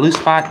a loose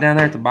spot down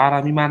there at the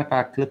bottom. You mind if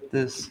I clip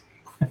this?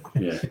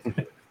 Yeah.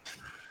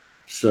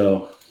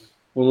 So,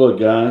 well, look,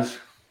 guys,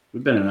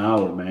 we've been an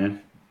hour,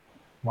 man.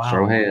 Wow.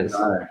 Sure has.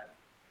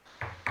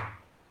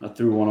 I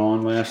threw one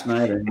on last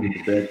night. I didn't get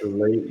to bed till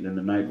late. And then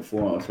the night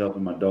before, I was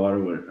helping my daughter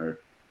with her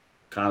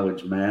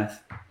college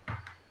math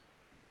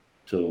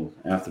till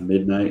after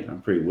midnight.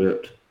 I'm pretty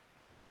whipped.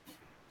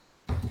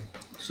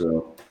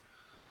 So,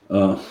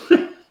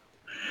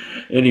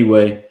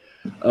 anyway,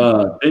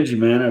 Benji,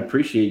 man, I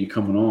appreciate you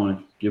coming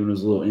on, giving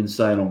us a little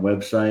insight on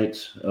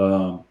websites.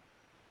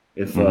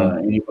 If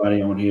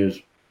anybody on here is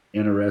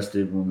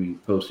interested when we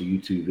post a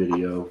YouTube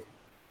video,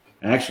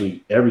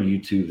 actually every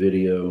YouTube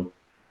video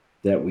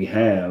that we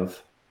have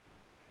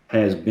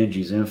has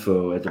Benji's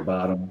info at the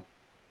bottom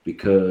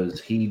because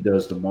he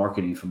does the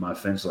marketing for My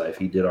Fence Life.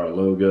 He did our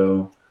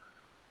logo.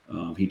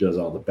 He does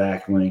all the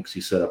backlinks. He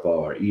set up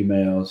all our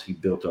emails. He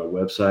built our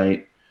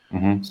website.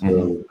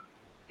 So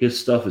his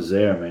stuff is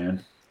there,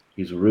 man.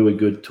 He's a really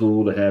good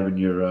tool to have in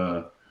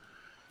your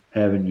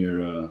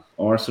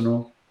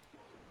arsenal.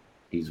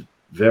 He's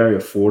very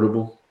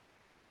affordable.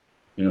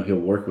 He'll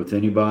work with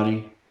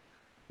anybody.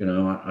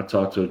 I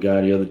talked to a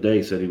guy the other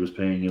day, said he was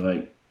paying you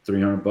like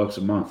 $300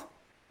 a month.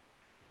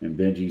 and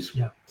Benji's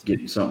Yeah.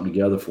 getting something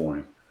together for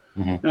him.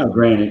 Mhm. Now,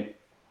 granted,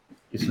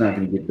 it's not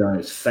going to get done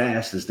as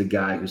fast as the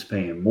guy who's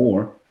paying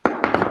more. The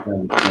guy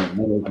who's paying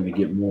more is going to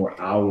get more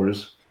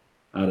hours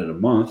out of the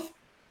month,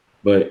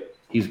 but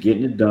he's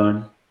getting it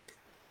done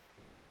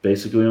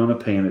basically on a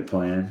payment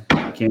plan.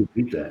 I can't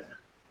beat that.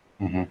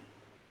 Mhm.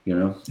 You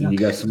know, Yeah. and you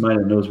got somebody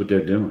that knows what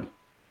they're doing,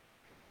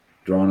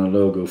 drawing a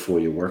logo for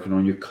you, working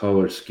on your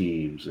color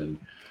schemes, and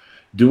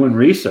doing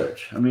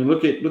research. I mean,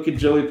 look at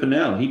Joey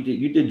Pinnell.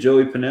 You did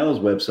Joey Pinnell's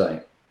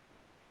website.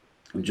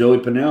 And Joey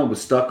Pinnell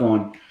was stuck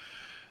on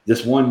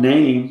this one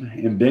name,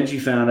 and Benji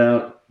found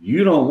out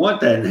you don't want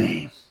that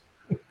name.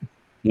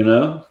 You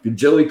know, and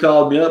Joey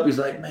called me up. He's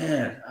like,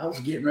 "Man, I was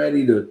getting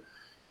ready to,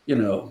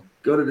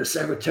 go to the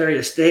Secretary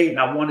of State, and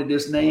I wanted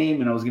this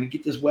name, and I was going to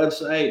get this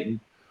website, and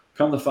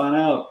come to find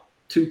out,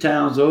 2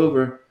 towns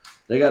over,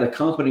 they got a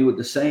company with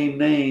the same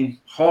name,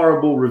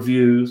 horrible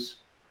reviews,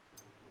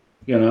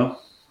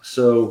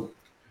 So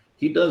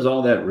he does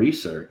all that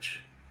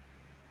research.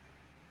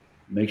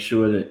 Make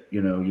sure that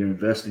you're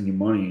investing your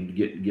money and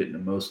getting the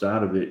most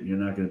out of it. And you're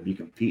not going to be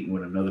competing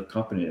with another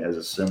company that has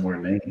a similar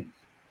name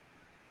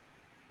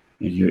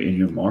in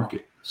your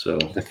market. So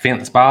The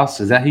Fence Boss,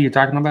 is that who you're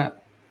talking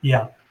about?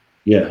 Yeah.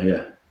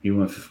 yeah, he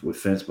went with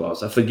Fence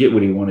Boss. I forget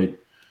what he wanted,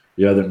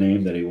 the other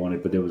name that he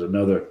wanted, but there was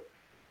another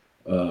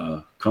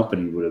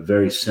company with a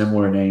very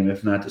similar name,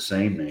 if not the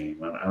same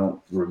name. I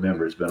don't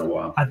remember. It's been a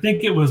while. I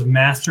think it was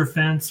Master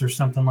Fence or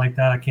something like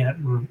that. I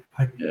can't.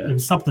 Yeah. It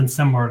was something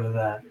similar to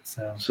that.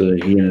 So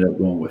he ended up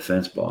going with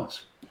Fence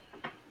Boss.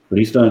 But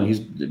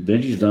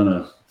Benji's done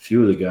a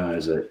few of the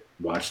guys that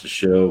watch the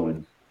show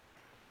and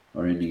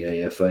are in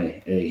the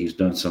AFA. He's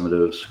done some of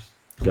those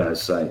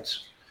guys'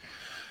 sites.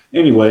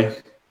 Anyway,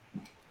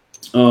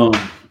 I'm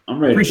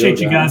ready. Appreciate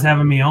to go, you guys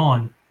having me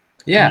on.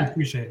 Yeah. Really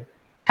appreciate it.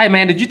 Hey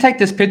man, did you take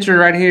this picture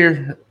right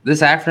here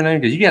this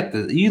afternoon? Because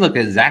you look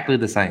exactly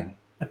the same.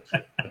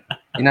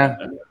 No,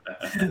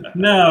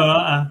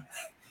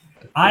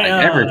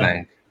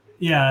 Everything.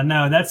 Yeah,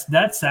 no,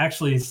 that's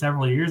actually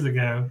several years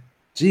ago.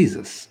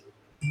 Jesus.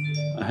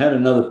 I had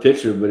another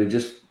picture, but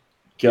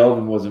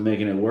Kelvin wasn't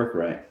making it work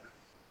right.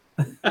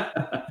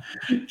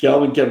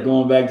 Kelvin kept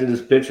going back to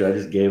this picture. I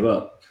just gave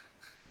up.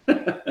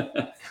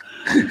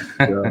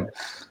 So,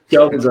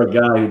 Kelvin's our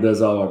guy who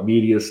does all our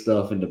media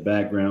stuff in the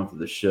background for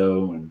the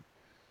show. And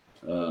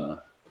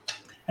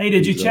hey,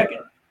 did you check it?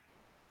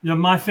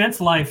 My Fence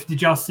Life.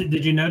 Did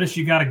you notice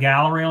you got a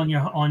gallery on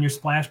your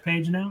splash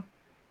page now?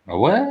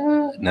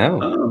 What?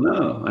 No. Oh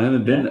no, I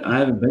haven't been to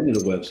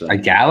the website. A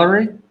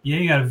gallery? Yeah,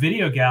 you got a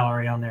video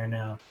gallery on there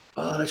now.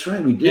 Oh, that's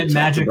right. We did. It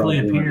magically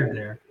talk about doing appeared that.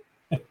 there.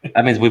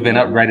 That means we've been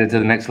upgraded to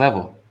the next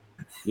level.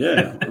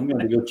 Yeah, I'm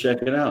going to go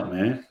check it out,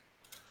 man.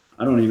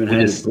 I don't even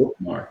have it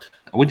bookmarked.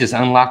 We just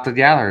unlocked the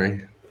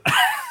gallery.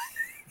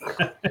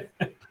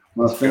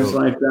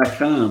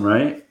 MyFenceLife.com,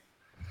 right?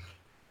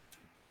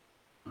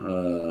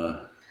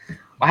 Well,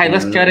 hey,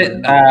 let's cut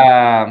it.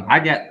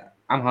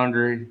 I'm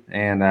hungry,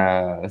 and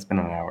it's been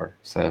an hour.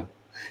 So,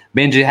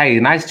 Benji, hey,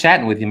 nice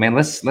chatting with you, man.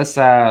 Let's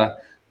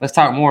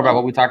talk more about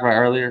what we talked about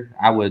earlier.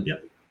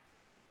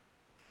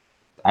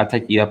 I'd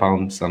take you up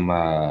on some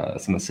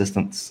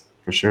assistance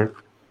for sure.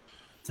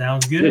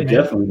 Sounds good. Yeah, man.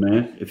 definitely,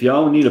 man. If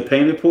y'all need a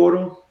payment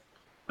portal,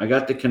 I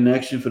got the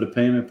connection for the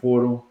payment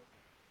portal,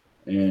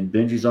 and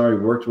Benji's already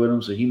worked with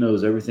him, so he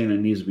knows everything that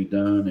needs to be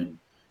done, and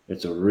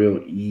it's a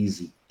real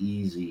easy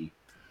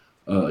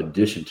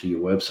addition to your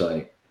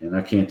website. And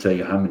I can't tell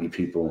you how many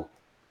people.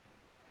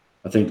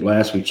 I think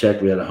last we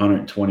checked, we had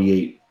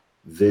 128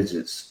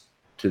 visits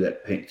to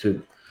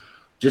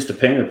just the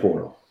payment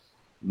portal,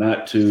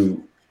 not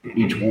to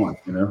each one,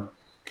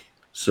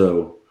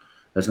 So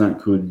that's not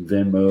including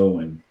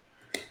Venmo and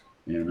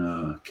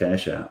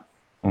Cash App.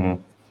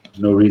 Mm-hmm. There's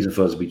no reason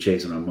for us to be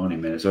chasing our money,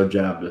 man. It's our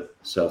job to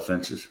sell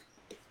fences,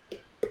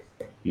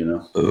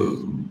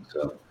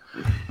 So,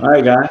 all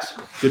right, guys.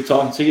 Good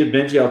talking to you.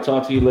 Benji, I'll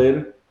talk to you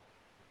later.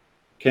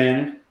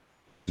 Cannon.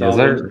 Yes,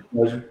 sir.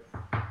 Pleasure.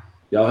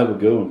 Y'all have a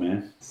good one,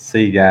 man.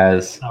 See you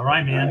guys. All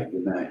right, man. All right,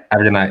 good night.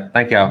 Have a good night.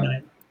 Thank y'all. Good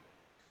night.